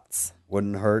 cons, thoughts.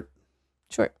 Wouldn't hurt.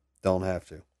 Sure. Don't have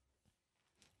to.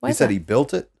 Why he said he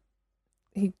built it?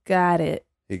 He got it.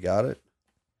 He got it?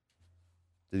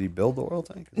 Did he build the oil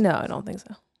tank? No, I don't think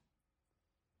so.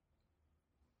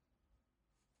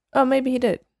 Oh, maybe he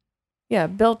did. Yeah,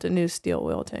 built a new steel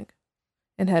oil tank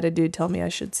and had a dude tell me I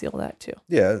should seal that too.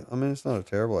 Yeah, I mean, it's not a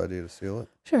terrible idea to seal it.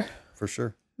 Sure. For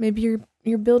sure. Maybe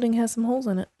your building has some holes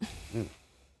in it. Yeah.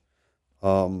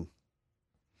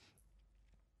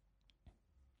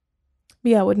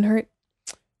 Yeah, it wouldn't hurt.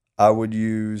 I would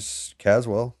use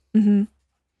Caswell. Mm-hmm.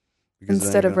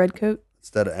 Instead of Red Coat?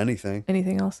 Instead of anything.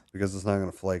 Anything else? Because it's not going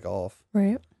to flake off.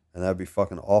 Right. And that'd be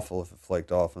fucking awful if it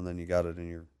flaked off and then you got it in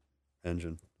your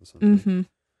engine. Mm-hmm.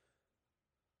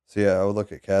 So yeah, I would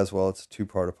look at Caswell. It's a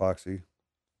 2-part epoxy.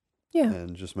 Yeah.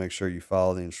 And just make sure you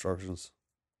follow the instructions.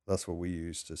 That's what we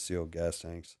use to seal gas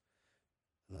tanks.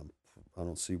 And I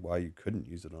don't see why you couldn't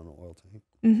use it on an oil tank.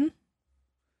 Mm-hmm.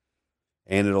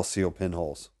 And it'll seal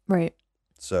pinholes. Right.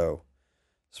 So,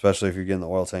 especially if you're getting the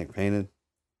oil tank painted,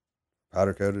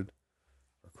 powder coated,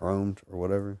 or chromed, or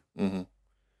whatever. Mm-hmm.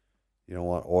 You don't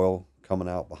want oil coming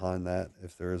out behind that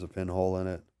if there is a pinhole in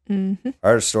it. Mm-hmm. I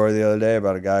heard a story the other day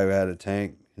about a guy who had a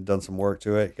tank, had done some work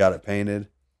to it, got it painted,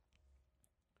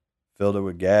 filled it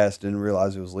with gas, didn't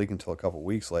realize it was leaking until a couple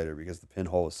weeks later because the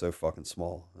pinhole was so fucking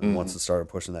small. And once it started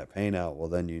pushing that paint out, well,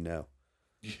 then you know.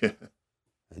 Yeah.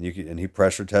 and he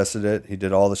pressure tested it. He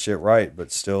did all the shit right,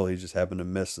 but still, he just happened to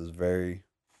miss this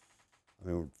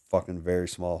fucking very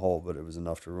small hole, but it was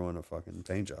enough to ruin a fucking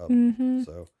paint job. Mm-hmm.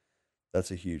 So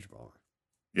that's a huge bummer.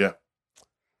 Yeah,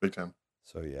 big time.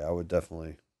 So yeah, I would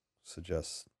definitely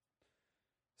suggest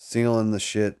sealing the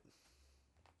shit.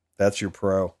 That's your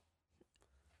pro.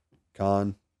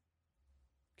 Con,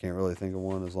 can't really think of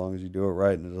one as long as you do it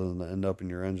right and it doesn't end up in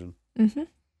your engine. Mm-hmm.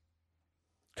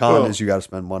 Con is you got to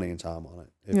spend money and time on it.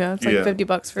 It's like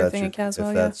 $50 for a thing at Caswell.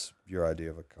 If that's your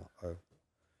idea of a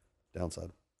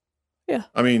downside. Yeah.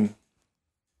 I mean, if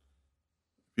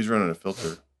he's running a filter,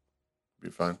 it'll be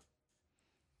fine.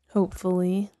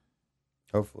 Hopefully.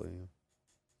 Yeah.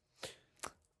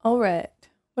 All right.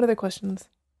 What other questions?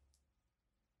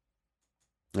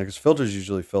 Because filters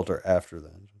usually filter after the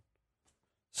engine.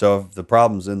 So if the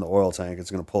problem's in the oil tank,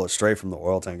 it's going to pull it straight from the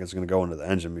oil tank. It's going to go into the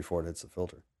engine before it hits the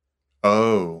filter.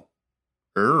 Oh.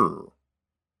 Because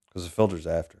the filter's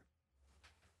after.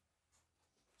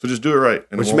 So just do it right.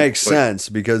 Which makes sense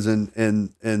because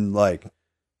in like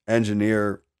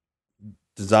engineer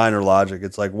designer logic,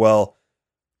 it's like, well,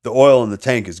 the oil in the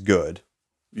tank is good.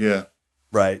 Yeah.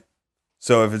 Right.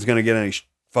 So if it's going to get any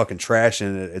fucking trash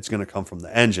in it, it's going to come from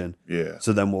the engine. Yeah.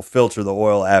 So then we'll filter the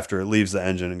oil after it leaves the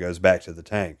engine and goes back to the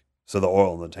tank. So the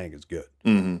oil in the tank is good.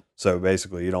 Mm-hmm. So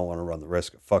basically, you don't want to run the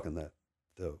risk of fucking the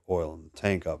oil in the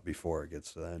tank up before it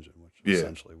gets to the engine, which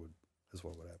essentially is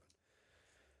what would happen.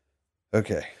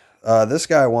 Okay. This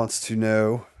guy wants to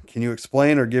know, can you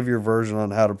explain or give your version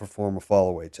on how to perform a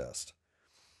fall-away test?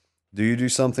 Do you do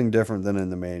something different than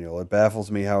in the manual? It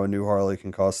baffles me how a new Harley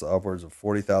can cost upwards of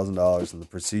 $40,000 and the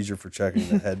procedure for checking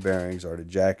the head bearings are to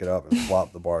jack it up and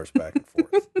flop the bars back and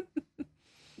forth. It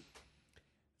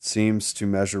seems to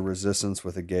measure resistance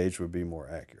with a gauge would be more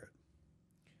accurate.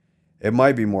 It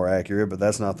might be more accurate, but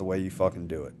that's not the way you fucking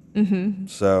do it. Mm-hmm.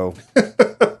 So,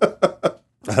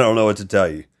 I don't know what to tell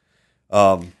you.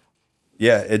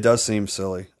 Yeah, it does seem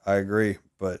silly. I agree,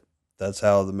 but that's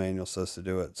how the manual says to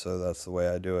do it. So that's the way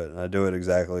I do it. And I do it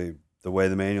exactly the way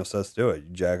the manual says to do it. You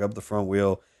jack up the front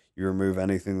wheel, you remove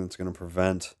anything that's going to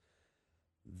prevent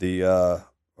the,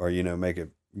 make it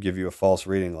give you a false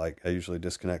reading. Like I usually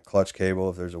disconnect clutch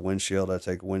cable. If there's a windshield, I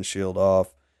take the windshield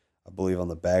off. I believe on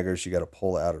the baggers, you got to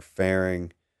pull the outer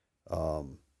fairing.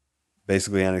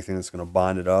 Basically anything that's going to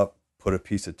bind it up, put a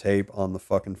piece of tape on the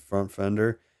fucking front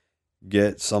fender,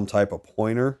 get some type of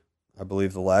pointer. I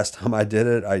believe the last time I did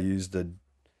it, I used a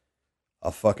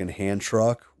fucking hand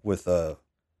truck with a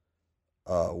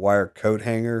wire coat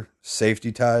hanger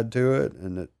safety tied to it,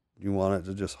 and you want it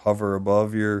to just hover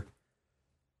above your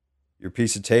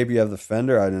piece of tape. You have the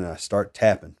fender, and I start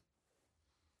tapping,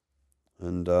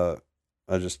 and I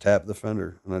just tap the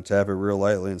fender, and I tap it real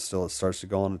lightly, and still it starts to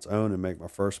go on its own and make my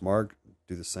first mark.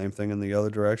 Do the same thing in the other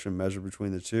direction, measure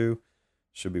between the two.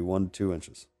 Should be 1 to 2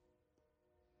 inches.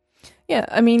 Yeah,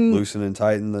 I mean, loosen and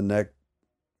tighten the neck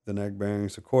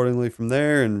bearings accordingly from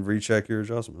there, and recheck your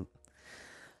adjustment.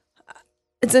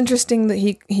 It's interesting that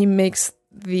he makes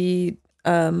the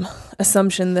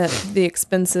assumption that the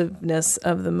expensiveness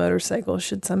of the motorcycle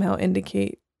should somehow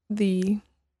indicate the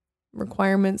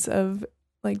requirements of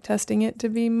like testing it to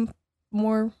be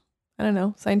more, I don't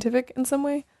know, scientific in some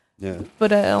way. Yeah.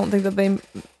 But I don't think that they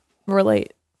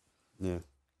relate. Yeah.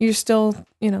 You're still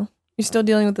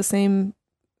dealing with the same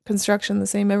construction, the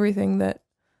same everything that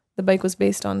the bike was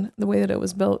based on, the way that it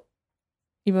was built,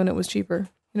 even when it was cheaper.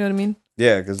 You know what I mean?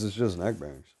 Yeah, because it's just neck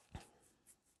bearings.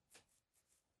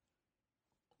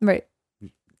 Right.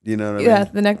 You know what I mean? Yeah,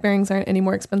 the neck bearings aren't any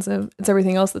more expensive. It's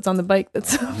everything else that's on the bike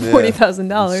that's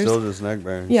 $40,000. Still just neck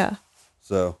bearings. Yeah.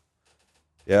 So,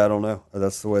 yeah, I don't know.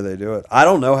 That's the way they do it. I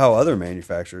don't know how other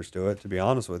manufacturers do it, to be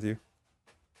honest with you.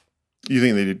 You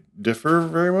think they differ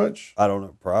very much? I don't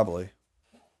know. Probably.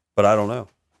 But I don't know.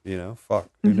 Fuck.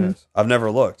 Who knows? I've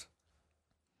never looked.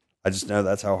 I just know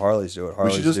that's how Harleys do it.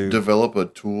 We should just develop a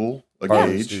tool, a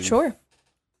gauge. Sure.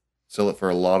 Sell it for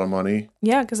a lot of money.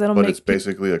 Yeah, because But it's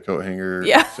basically a coat hanger,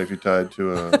 safety tied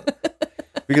to a.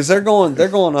 Because they're going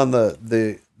on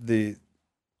the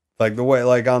like the way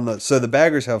like on the so the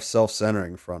baggers have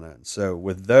self-centering front end. So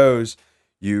with those,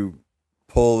 you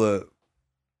you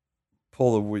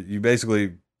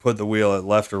basically put the wheel at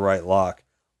left or right lock,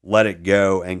 let it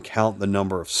go, and count the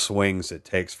number of swings it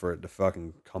takes for it to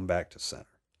fucking come back to center.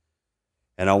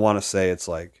 And I want to say it's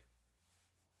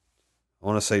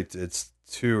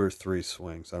 2 or 3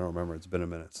 swings. I don't remember. It's been a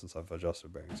minute since I've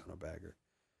adjusted bearings on a bagger.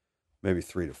 Maybe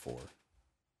 3 to 4.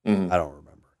 Mm-hmm. I don't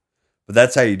remember. But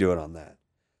that's how you do it on that.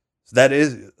 So that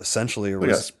is essentially They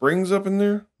got springs up in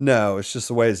there? No, it's just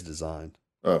the way it's designed.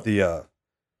 Oh. The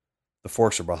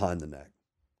forks are behind the neck.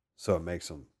 So it makes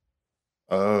them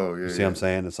Oh, yeah. You see what I'm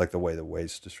saying? It's like the way the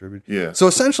weight's distributed. Yeah. So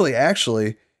essentially,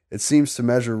 actually, it seems to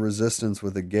measure resistance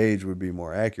with a gauge would be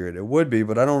more accurate. It would be,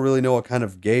 but I don't really know what kind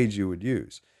of gauge you would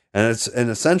use. And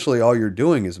essentially all you're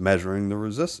doing is measuring the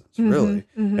resistance, really.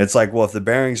 It's like, well, if the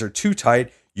bearings are too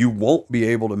tight, you won't be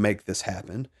able to make this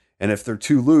happen. And if they're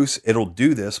too loose, it'll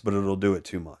do this, but it'll do it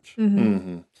too much.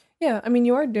 Yeah, I mean,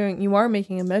 you are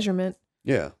making a measurement.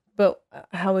 Yeah. But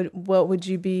what would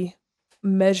you be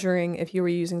measuring if you were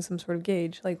using some sort of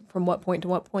gauge? Like from what point to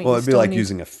what point? Well, it'd be like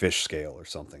using a fish scale or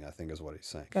something, I think is what he's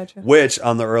saying. Gotcha. Which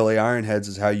on the early iron heads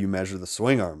is how you measure the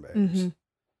swing arm bearings.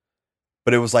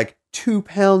 But it was like 2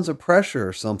 pounds of pressure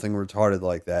or something retarded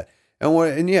like that.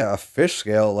 And a fish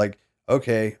scale, like,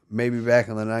 okay, maybe back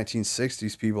in the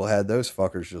 1960s, people had those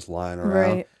fuckers just lying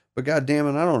around. Right. But God damn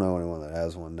it, I don't know anyone that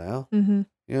has one now. You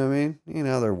know what I mean? You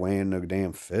know, they're weighing no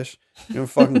damn fish. You don't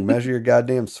fucking measure your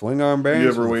goddamn swing arm bearings. You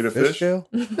ever with weighed a fish? Scale?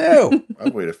 No.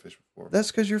 I've weighed a fish before.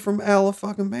 That's because you're from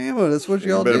Alabama. That's what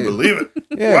y'all You better do. believe it.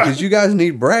 Yeah, because you guys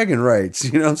need bragging rights.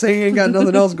 You know what I'm saying? You ain't got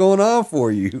nothing else going on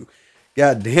for you.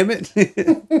 God damn it.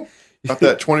 Got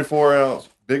that 24-ounce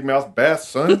big mouth bass,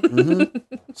 son.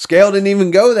 Scale didn't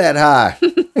even go that high.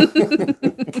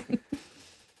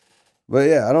 But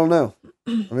yeah, I don't know.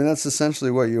 I mean, that's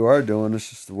essentially what you are doing. It's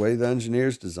just the way the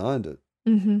engineers designed it.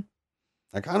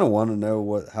 I kind of want to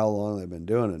know how long they've been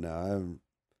doing it now. I haven't.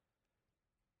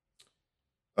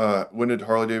 When did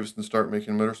Harley Davidson start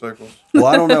making motorcycles? Well,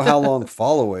 I don't know how long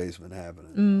Followay's been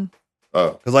happening.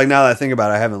 Oh, because like now that I think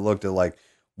about it, I haven't looked at like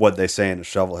what they say in the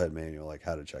shovelhead manual, like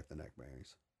how to check the neck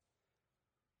bearings.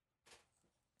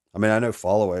 I mean, I know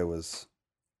Followay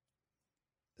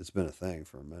it's been a thing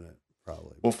for a minute,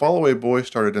 probably. Well, Fallaway Boy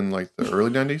started in like the early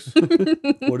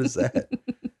 90s. What is that?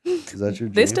 Is that your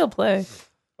They jam? still play.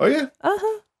 Oh, yeah.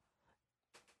 Uh-huh.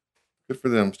 Good for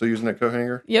them. Still using that coat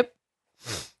hanger? Yep.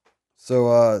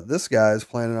 So this guy is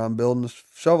planning on building a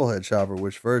shovelhead chopper,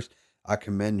 which first, I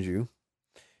commend you.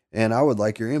 And I would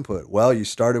like your input. Well, you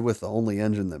started with the only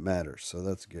engine that matters, so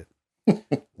that's good.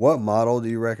 What model do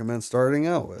you recommend starting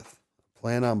out with?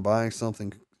 Plan on buying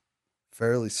something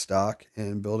fairly stock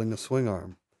and building a swing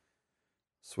arm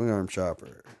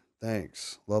chopper.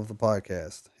 Thanks. Love the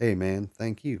podcast. Hey, man,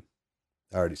 thank you.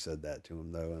 I already said that to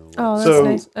him, though. Oh, that's So,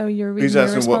 nice. Oh, you're reading He's your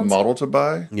asking what response? model to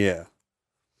buy. Yeah.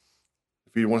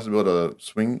 If he wants to build a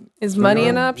swing. Is swing money arm.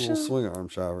 an option? Little swing arm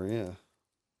chopper, yeah.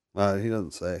 He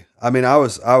doesn't say. I mean, I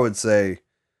would say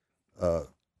either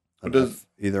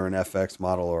an FX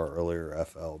model or earlier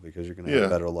FL because you're going to have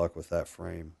better luck with that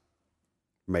frame,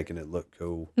 making it look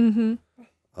cool.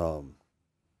 But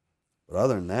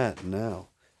other than that, no.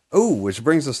 Oh, which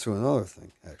brings us to another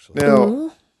thing, actually.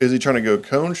 Now, is he trying to go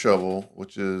cone shovel,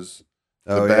 which is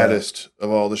the baddest of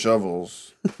all the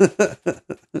shovels?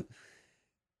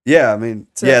 Yeah, I mean,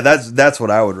 that's what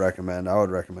I would recommend. I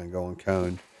would recommend going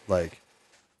cone, like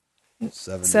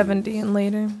 70 and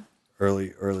later.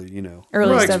 Early, Early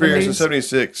My experience, the 70s.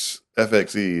 76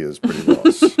 FXE is pretty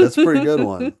lost. That's a pretty good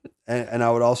one. And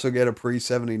I would also get a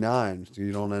pre-79 so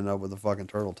you don't end up with a fucking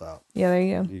turtle top. Yeah, there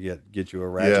you go. You get you a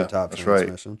ratchet top that's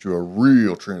transmission. right. To a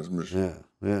real transmission.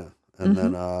 Yeah. And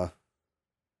then what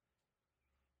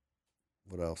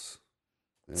else?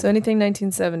 Yeah. So anything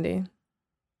 1970.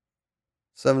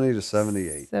 70 to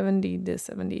 78. 70 to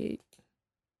 78.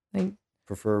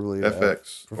 Preferably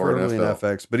FX. Preferably or an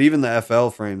FX. But even the FL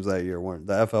frames that year weren't.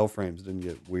 The FL frames didn't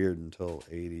get weird until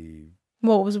 80.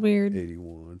 What was weird?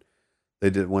 81. They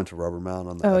went to rubber mount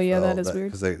on the Oh, FL. yeah, that is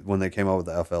weird. Because when they came out with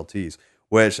the FLTs,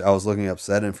 which I was looking up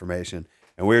set information,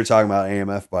 and we were talking about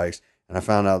AMF bikes, and I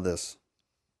found out this.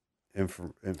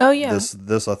 Oh, yeah.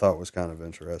 This I thought was kind of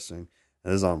interesting.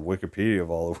 And this is on Wikipedia of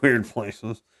all the weird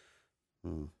places.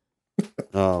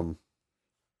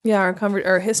 Yeah,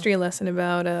 our history lesson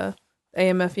about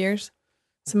AMF years.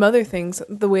 Some other things,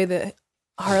 the way that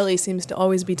Harley seems to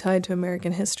always be tied to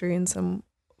American history in some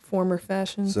form or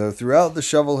fashion. So throughout the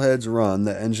Shovelhead's run,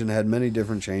 the engine had many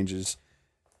different changes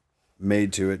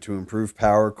made to it to improve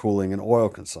power, cooling, and oil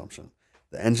consumption.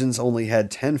 The engines only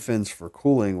had 10 fins for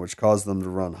cooling, which caused them to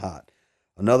run hot.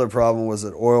 Another problem was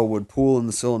that oil would pool in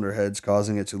the cylinder heads,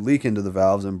 causing it to leak into the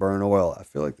valves and burn oil. I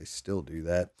feel like they still do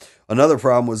that. Another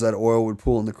problem was that oil would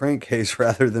pool in the crankcase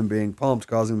rather than being pumped,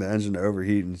 causing the engine to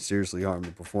overheat and seriously harm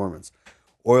the performance.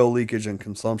 Oil leakage and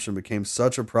consumption became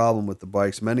such a problem with the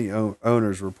bikes, many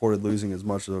owners reported losing as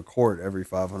much as a quart every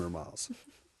 500 miles.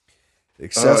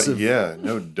 Excessive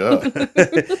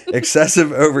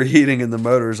overheating in the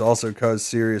motors also caused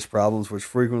serious problems, which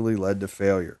frequently led to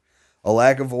failure. A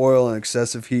lack of oil and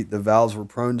excessive heat, the valves were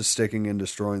prone to sticking and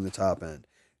destroying the top end.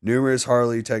 Numerous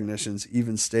Harley technicians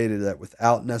even stated that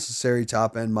without necessary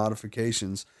top end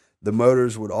modifications, The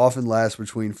motors would often last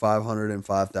between 500 and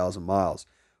 5,000 miles.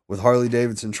 With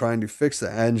Harley-Davidson trying to fix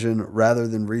the engine rather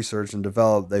than research and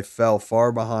develop, they fell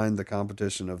far behind the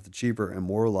competition of the cheaper and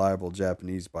more reliable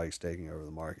Japanese bikes taking over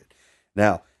the market.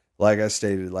 Now, like I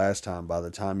stated last time, by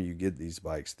the time you get these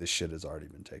bikes, this shit has already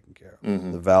been taken care of.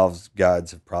 Mm-hmm. The valves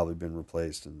guides have probably been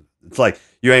replaced. And it's like,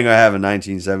 you ain't going to have a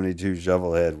 1972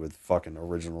 shovel head with fucking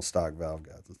original stock valve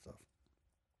guides and stuff.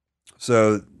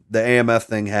 So the AMF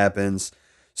thing happens.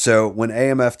 So when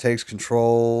AMF takes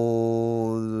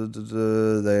control,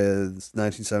 the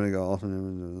 1970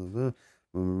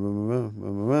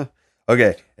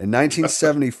 okay, in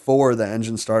 1974, the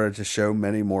engine started to show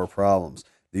many more problems.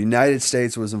 The United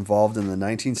States was involved in the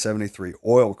 1973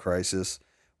 oil crisis,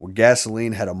 where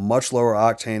gasoline had a much lower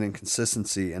octane and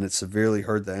consistency, and it severely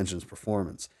hurt the engine's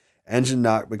performance. Engine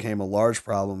knock became a large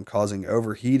problem, causing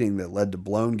overheating that led to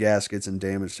blown gaskets and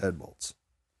damaged head bolts.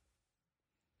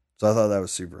 So I thought that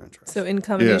was super interesting. So in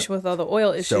combination with all the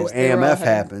oil issues, So they were all AMF having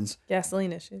happens.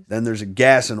 gasoline issues. Then there's a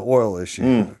gas and oil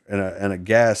issue, and a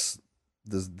gas,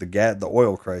 the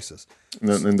oil crisis.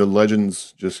 And the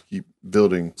legends just keep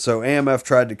building. So AMF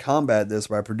tried to combat this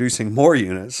by producing more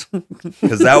units,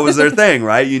 because that was their thing,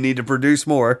 right? You need to produce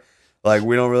more. Like,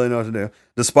 we don't really know what to do.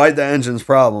 Despite the engine's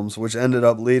problems, which ended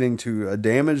up leading to a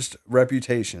damaged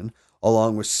reputation,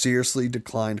 along with seriously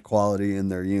declined quality in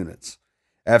their units.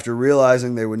 After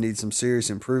realizing they would need some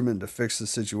serious improvement to fix the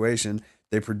situation,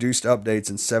 they produced updates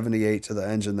in 78 to the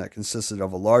engine that consisted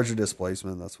of a larger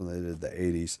displacement. That's when they did the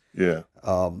 80s. Yeah.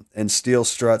 And steel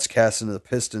struts cast into the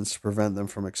pistons to prevent them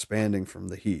from expanding from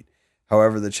the heat.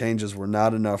 However, the changes were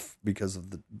not enough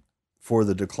for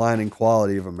the declining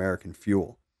quality of American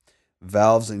fuel.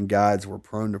 Valves and guides were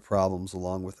prone to problems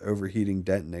along with overheating,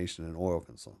 detonation, and oil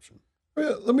consumption.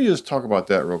 Let me just talk about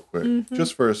that real quick,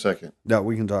 just for a second. No,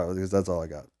 we can talk because that's all I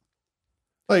got.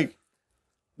 Like,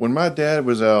 when my dad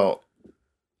was out,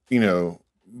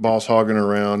 boss hogging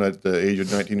around at the age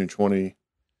of 19 and 20,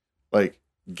 like,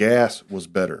 gas was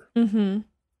better. Mm-hmm.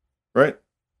 Right?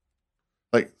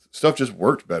 Like, stuff just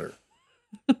worked better.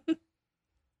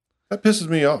 That pisses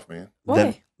me off, man.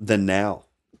 Why? Than now.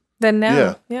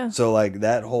 Yeah. So, like,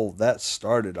 that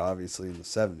started, obviously, in the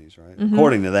 70s, right? Mm-hmm.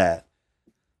 According to that.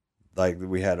 Like,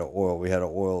 we had an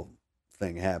oil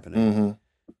thing happening. Mm-hmm.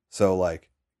 So, like,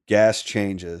 gas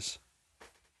changes.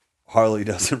 Harley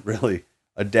doesn't really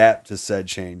adapt to said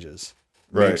changes.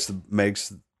 Right.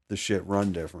 Makes the shit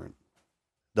run different.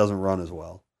 Doesn't run as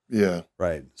well. Yeah.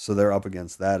 Right. So they're up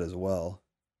against that as well.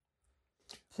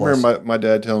 I remember my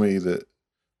dad telling me that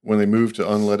when they moved to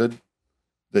unleaded,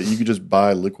 that you could just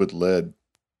buy liquid lead.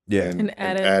 Yeah. And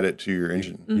add it to your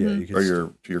engine. Yeah. You could,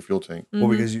 or to your fuel tank. Well,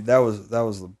 because that was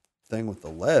the thing with the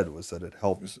lead, was that it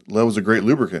helped. Lead was a great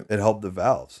lubricant. It helped the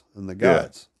valves and the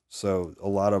guides. Yeah. So a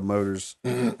lot of motors,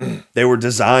 they were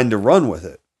designed to run with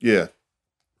it. Yeah.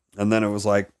 And then it was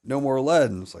like, no more lead.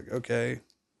 And it's like, okay.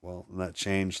 Well, and that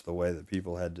changed the way that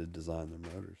people had to design their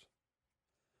motors.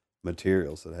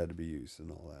 Materials that had to be used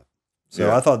and all that.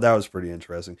 So I thought that was pretty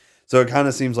interesting. So it kind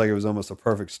of seems like it was almost a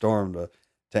perfect storm to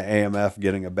AMF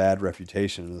getting a bad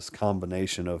reputation. This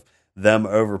combination of them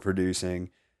overproducing,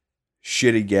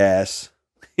 shitty gas,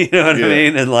 you know what I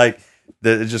mean? And like,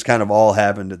 it just kind of all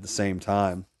happened at the same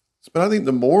time. But I think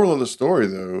the moral of the story,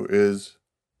 though, is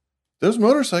those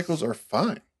motorcycles are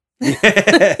fine. People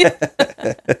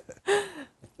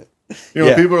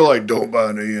are like, don't buy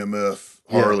an AMF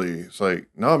Harley. Yeah. It's like,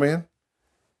 no, man,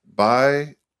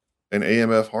 buy an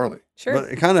AMF Harley. Sure.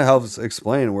 But it kind of helps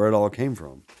explain where it all came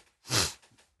from.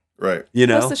 Right.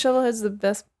 Plus the Shovelhead's the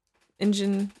best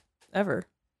engine ever.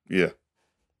 Yeah.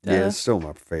 Yeah, it's still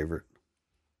my favorite.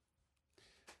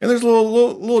 And there's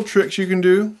little tricks you can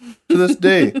do to this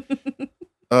day.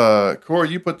 Corey,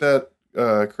 you put that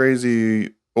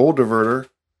crazy oil diverter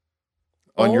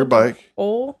on your bike.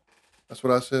 Oil? That's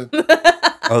what I said.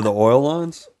 Oh, the oil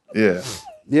lines? Yeah.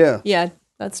 Yeah. Yeah,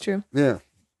 that's true. Yeah.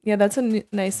 Yeah, that's a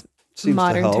nice Seems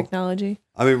modern technology.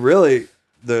 I mean, really,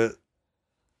 they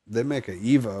make a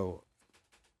Evo,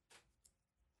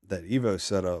 that Evo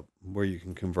setup where you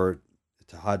can convert it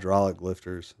to hydraulic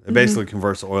lifters. It basically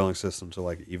converts the oiling system to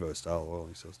like an Evo style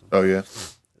oiling system. Oh, yeah.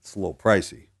 It's a little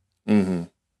pricey. Mm-hmm.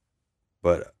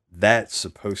 But that's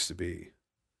supposed to be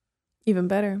even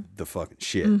better. The fucking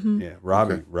shit. Mm-hmm. Yeah.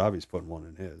 Robbie's putting one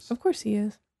in his. Of course he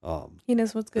is. He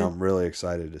knows what's good. I'm really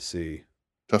excited to see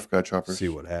Tough Guy Choppers. See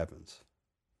what happens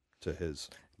to his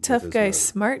Tough Guy,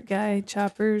 smart guy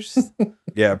choppers.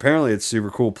 Yeah, apparently it's super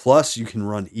cool. Plus, you can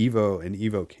run Evo and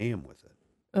Evo Cam with it.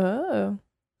 Oh.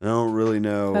 I don't really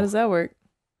know. How does that work?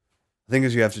 I think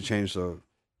is you have to change the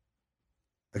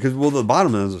Because the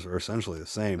bottom ends are essentially the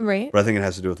same, Right. But I think it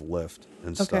has to do with lift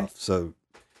and Okay. stuff. So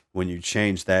when you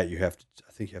change that,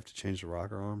 I think you have to change the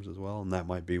rocker arms as well, and that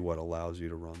might be what allows you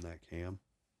to run that cam.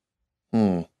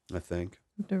 I think.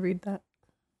 I have to read that.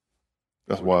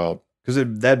 That's wild. Because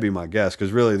that'd be my guess.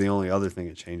 Because really, the only other thing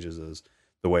it changes is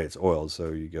the way it's oiled.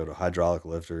 So you go to hydraulic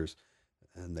lifters,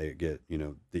 and they get,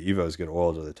 the Evos get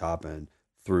oiled to the top end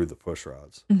through the push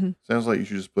rods. Mm-hmm. Sounds like you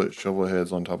should just put shovel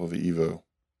heads on top of the Evo.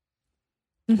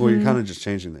 Well, you're kind of just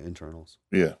changing the internals.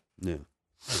 Yeah. Yeah.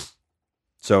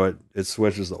 So it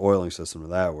switches the oiling system to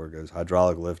that, where it goes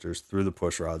hydraulic lifters through the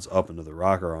push rods up into the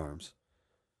rocker arms.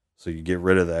 So you get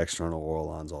rid of the external oil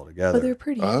lines altogether. But they're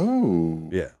pretty. Oh.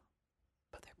 Yeah.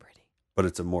 But they're pretty. But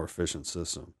it's a more efficient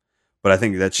system. But I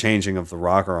think that changing of the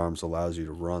rocker arms allows you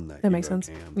to run that. That makes sense.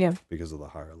 Cam Yeah. Because of the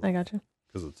higher lift. I gotcha.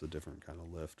 Because it's a different kind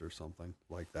of lift or something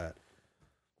like that.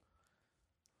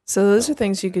 So those are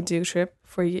things you could do, Trip,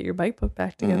 before you get your bike book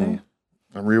back together.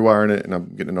 Mm-hmm. I'm rewiring it and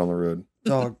I'm getting it on the road.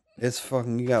 Dog, it's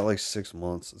fucking, you got like 6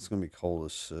 months. It's going to be cold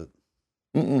as shit.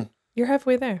 You're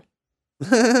halfway there.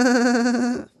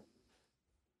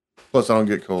 Plus, I don't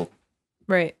get cold.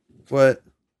 Right. What?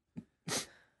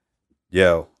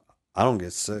 Yo, I don't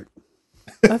get sick.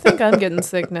 I think I'm getting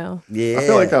sick now. Yeah. I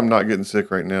feel like I'm not getting sick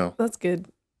right now. That's good.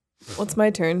 What's my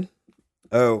turn?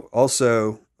 Oh,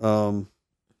 also,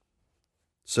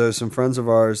 so some friends of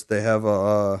ours, they have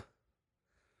a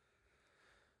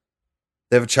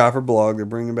chopper blog. They're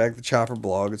bringing back the chopper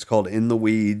blog. It's called In the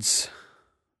Weeds.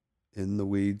 In the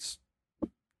Weeds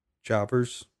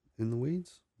Choppers. In the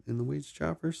Weeds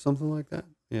Choppers, something like that.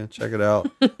 Yeah, check it out.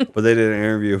 But they did an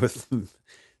interview with them.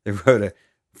 They wrote a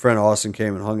friend Austin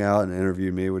came and hung out and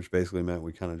interviewed me, which basically meant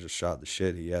we kind of just shot the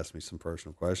shit. He asked me some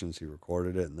personal questions. He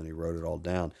recorded it and then he wrote it all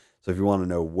down. So if you want to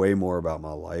know way more about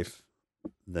my life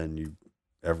than you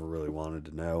ever really wanted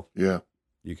to know, Yeah,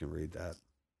 you can read that.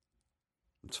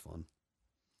 It's fun.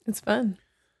 It's fun.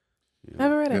 Yeah. I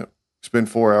haven't read it. Spend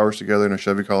 4 hours together in a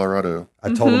Chevy Colorado.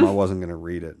 I told him I wasn't going to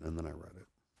read it, and then I read it.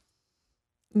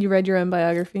 You read your own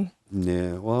biography?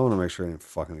 Yeah, well, I want to make sure I didn't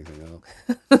fuck anything up.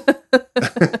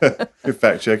 You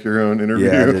fact check your own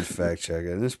interview. Yeah, I did fact check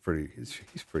it, and he's pretty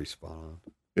spot on.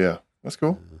 Yeah, that's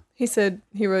cool. Yeah. He said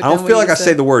he wrote. I don't feel like I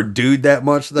say the word dude that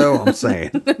much, though. I'm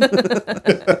saying.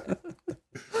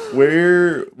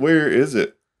 Where is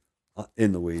it?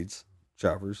 In the Weeds,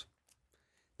 Choppers.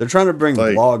 They're trying to bring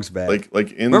blogs back.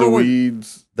 Like in Remember the when-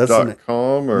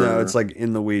 weeds.com or No, it's like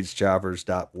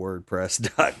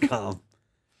intheweedschoppers.wordpress.com.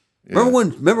 Yeah.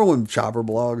 Remember when chopper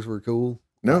blogs were cool?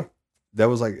 No. That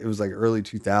was like, it was like early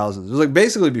 2000s. It was like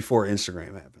basically before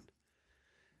Instagram happened.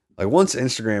 Like once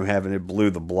Instagram happened, it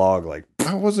blew the blog. Like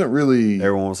I wasn't really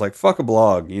everyone was like, fuck a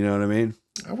blog. You know what I mean?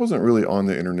 I wasn't really on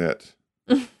the internet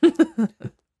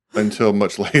until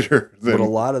much later than But a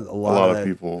lot of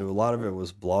people. A lot of it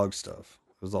was blog stuff.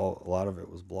 A lot of it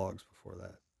was blogs before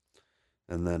that.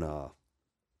 And then,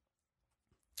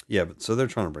 yeah, but so they're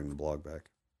trying to bring the blog back.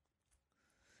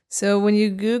 So when you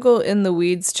Google In the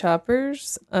Weeds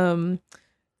Choppers,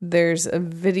 there's a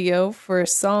video for a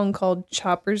song called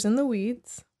Choppers in the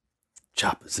Weeds.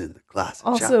 Choppers in the closet.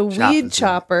 Also, Weed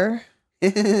Chopper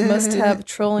must have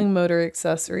trolling motor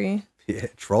accessory. Yeah,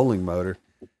 trolling motor.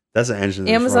 That's an engine.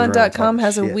 That's running around Amazon.com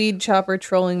has a talking shit. Weed Chopper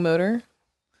trolling motor.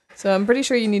 So I'm pretty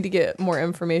sure you need to get more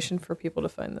information for people to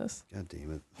find this. God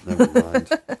damn it. Never mind.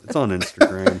 It's on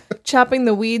Instagram. Chopping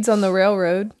the weeds on the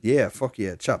railroad. Yeah, fuck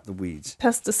yeah. Chop the weeds.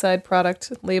 Pesticide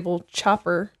product labeled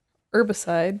Chopper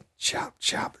herbicide.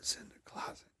 Choppers in the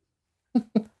closet.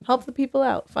 Help the people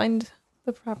out. Find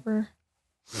the proper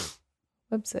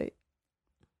website.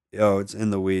 Yo, it's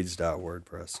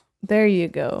intheweeds.wordpress. There you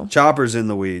go. Choppers in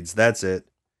the weeds. That's it.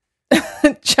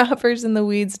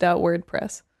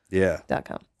 Choppersintheweeds.wordpress.com. Yeah.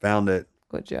 Found it.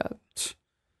 Good job.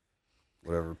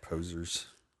 Whatever, posers.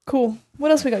 Cool.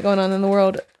 What else we got going on in the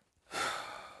world?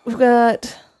 We've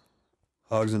got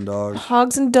Hogs and dogs.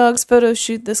 Hogs and Dogs photo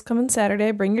shoot this coming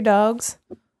Saturday. Bring your dogs.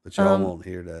 But y'all won't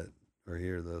hear that or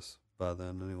hear this by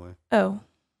then anyway. Oh.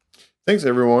 Thanks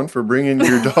everyone for bringing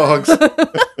your dogs.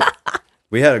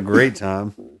 We had a great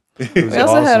time. We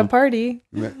also had a party.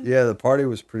 Yeah, the party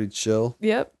was pretty chill.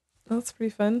 Yep. That's pretty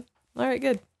fun. All right,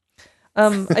 good.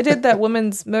 I did that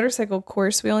women's motorcycle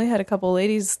course. We only had a couple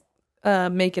ladies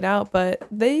make it out, but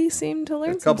they seemed to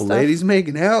learn A couple some stuff. ladies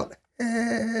making out.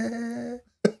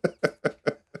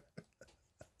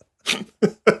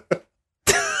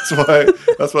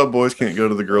 That's why boys can't go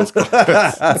to the girls'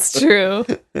 class. That's true.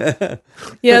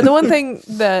 Yeah, the one thing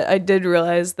that I did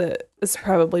realize that it's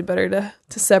probably better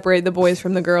to separate the boys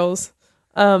from the girls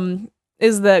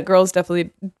is that girls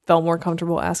definitely felt more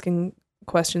comfortable asking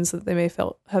questions that they may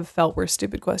have felt were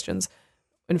stupid questions.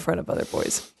 in front of other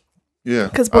boys. Yeah.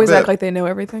 Because boys act like they know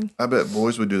everything. I bet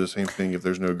boys would do the same thing if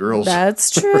there's no girls. That's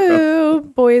true.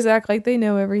 Boys act like they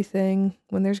know everything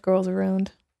when there's girls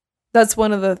around. That's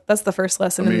the first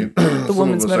lesson in the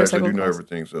women's motorcycle do know class.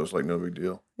 everything, so it's like no big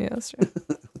deal. Yeah, that's true.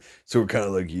 So we're kind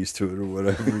of like used to it or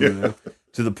whatever, you know,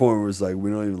 to the point where it's like we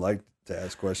don't even like to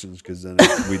ask questions because then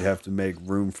we'd have to make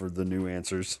room for the new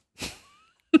answers.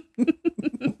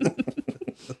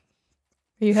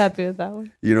 Are you happy with that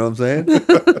one? You know what I'm saying?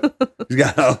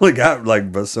 I only got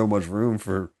like but so much room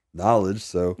for knowledge.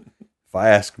 So if I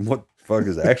ask him what the fuck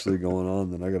is actually going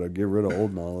on, then I gotta get rid of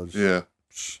old knowledge. Yeah.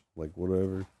 Like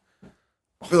whatever.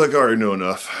 I feel like I already know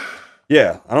enough.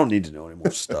 Yeah, I don't need to know any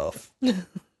more stuff.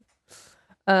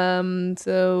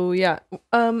 So yeah.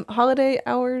 Holiday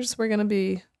hours, we're gonna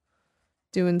be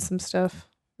doing some stuff,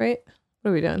 right?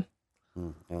 What are we doing?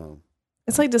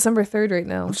 It's like December 3rd right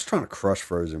now. I'm just trying to crush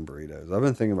frozen burritos. I've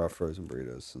been thinking about frozen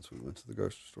burritos since we went to the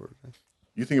grocery store today.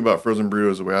 You think about frozen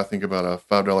burritos the way I think about a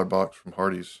 $5 box from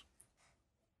Hardee's.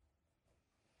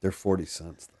 They're 40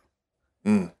 cents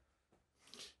though.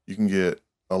 You can get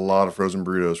a lot of frozen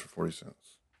burritos for 40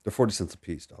 cents. They're 40 cents a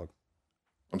piece, dog.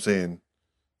 I'm saying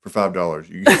for $5.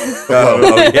 You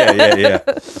yeah.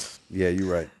 Yeah,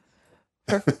 you're right.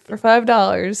 For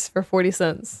 $5 for 40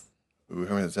 cents. Ooh,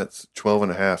 how many is that? That's 12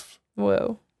 and a half.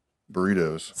 Whoa.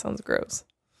 Burritos. Sounds gross.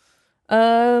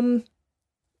 Are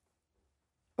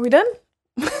we done?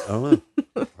 I don't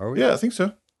know. Are we? Yeah, I think so.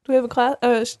 Do we have a class?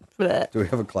 Do we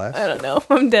have a class? I don't know.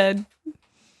 I'm dead.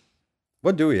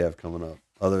 What do we have coming up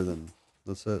other than,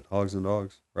 that's it, Hogs and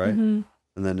Dogs, right? Mm-hmm.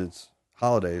 And then it's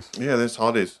holidays. Yeah, there's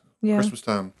holidays. Yeah. Christmas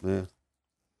time. Yeah.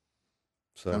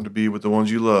 So, Time to be with the ones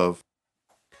you love.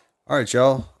 all right,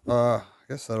 y'all. I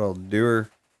guess that'll do her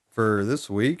for this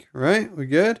week, right? We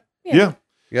good? Yeah.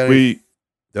 You got any?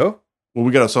 Well,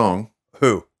 we got a song.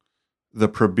 Who? The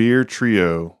Prabir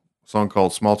Trio. A song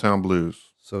called Small Town Blues.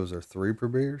 So is there 3 per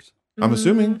beers? I'm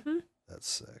assuming. Mm-hmm. That's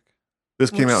sick.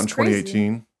 This came Which out in is crazy.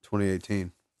 2018.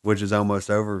 2018, which is almost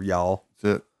over, y'all.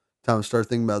 That's it. Time to start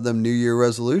thinking about them New Year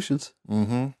resolutions.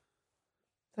 Mm-hmm. Is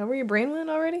that where your brain went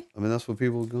already? I mean, that's what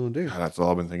people are going to do. God, that's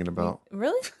all I've been thinking about.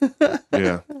 Really?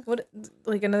 Yeah. What?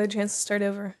 Like another chance to start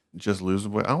over? Just lose the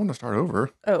weight. I don't want to start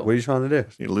over. Oh. What are you trying to do?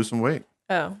 Just need to lose some weight.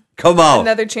 Oh. Come on.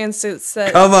 Another chance to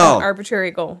set Come on. an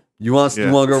arbitrary goal. You want Yeah.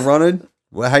 to go running?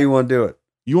 Well, how you want to do it?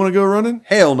 You want to go running?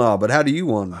 Hell no, but how do you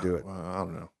want to do it? Well, I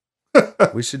don't know.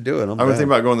 We should do it. I've been thinking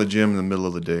about going to the gym in the middle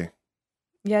of the day.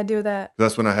 Yeah, do that.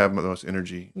 That's when I have my most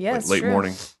energy. Yeah, like it's late true.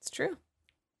 morning. It's true.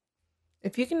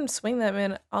 If you can swing that,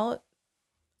 man, I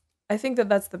think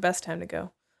that's the best time to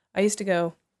go. I used to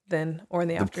go then or in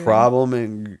the the afternoon.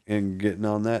 problem in getting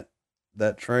on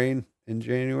that train in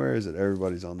January is that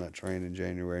everybody's on that train in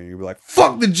January and you'll be like,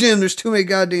 fuck the gym, there's too many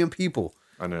goddamn people.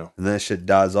 I know. And that shit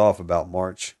dies off about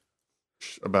March.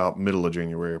 About middle of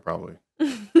January, probably.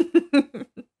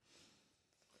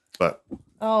 But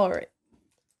All right.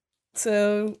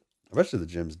 So I bet you the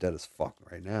gym's dead as fuck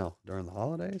right now during the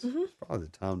holidays. Mhm. It's probably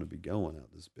the time to be going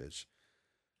out this bitch.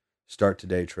 Start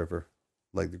today, Tripper.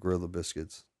 Like the Gorilla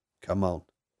Biscuits. Come on.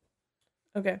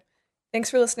 okay. Thanks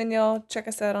for listening, y'all. Check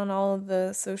us out on all of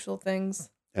the social things.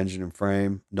 Engine and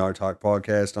Frame, Nartalk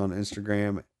Podcast on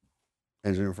Instagram.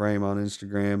 Engine and Frame on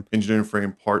Instagram.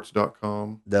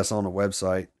 engineeringframeparts.com. That's on the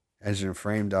website,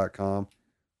 engineandframe.com.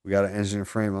 We got an Engine and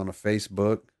Frame on the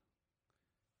Facebook.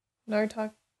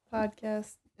 Nartalk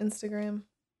Podcast, Instagram.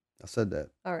 I said that.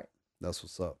 All right. That's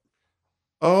what's up.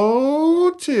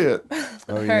 Oh, tit. Oh,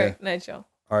 All yeah. right. Night, y'all.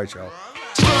 All right,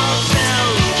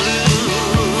 y'all.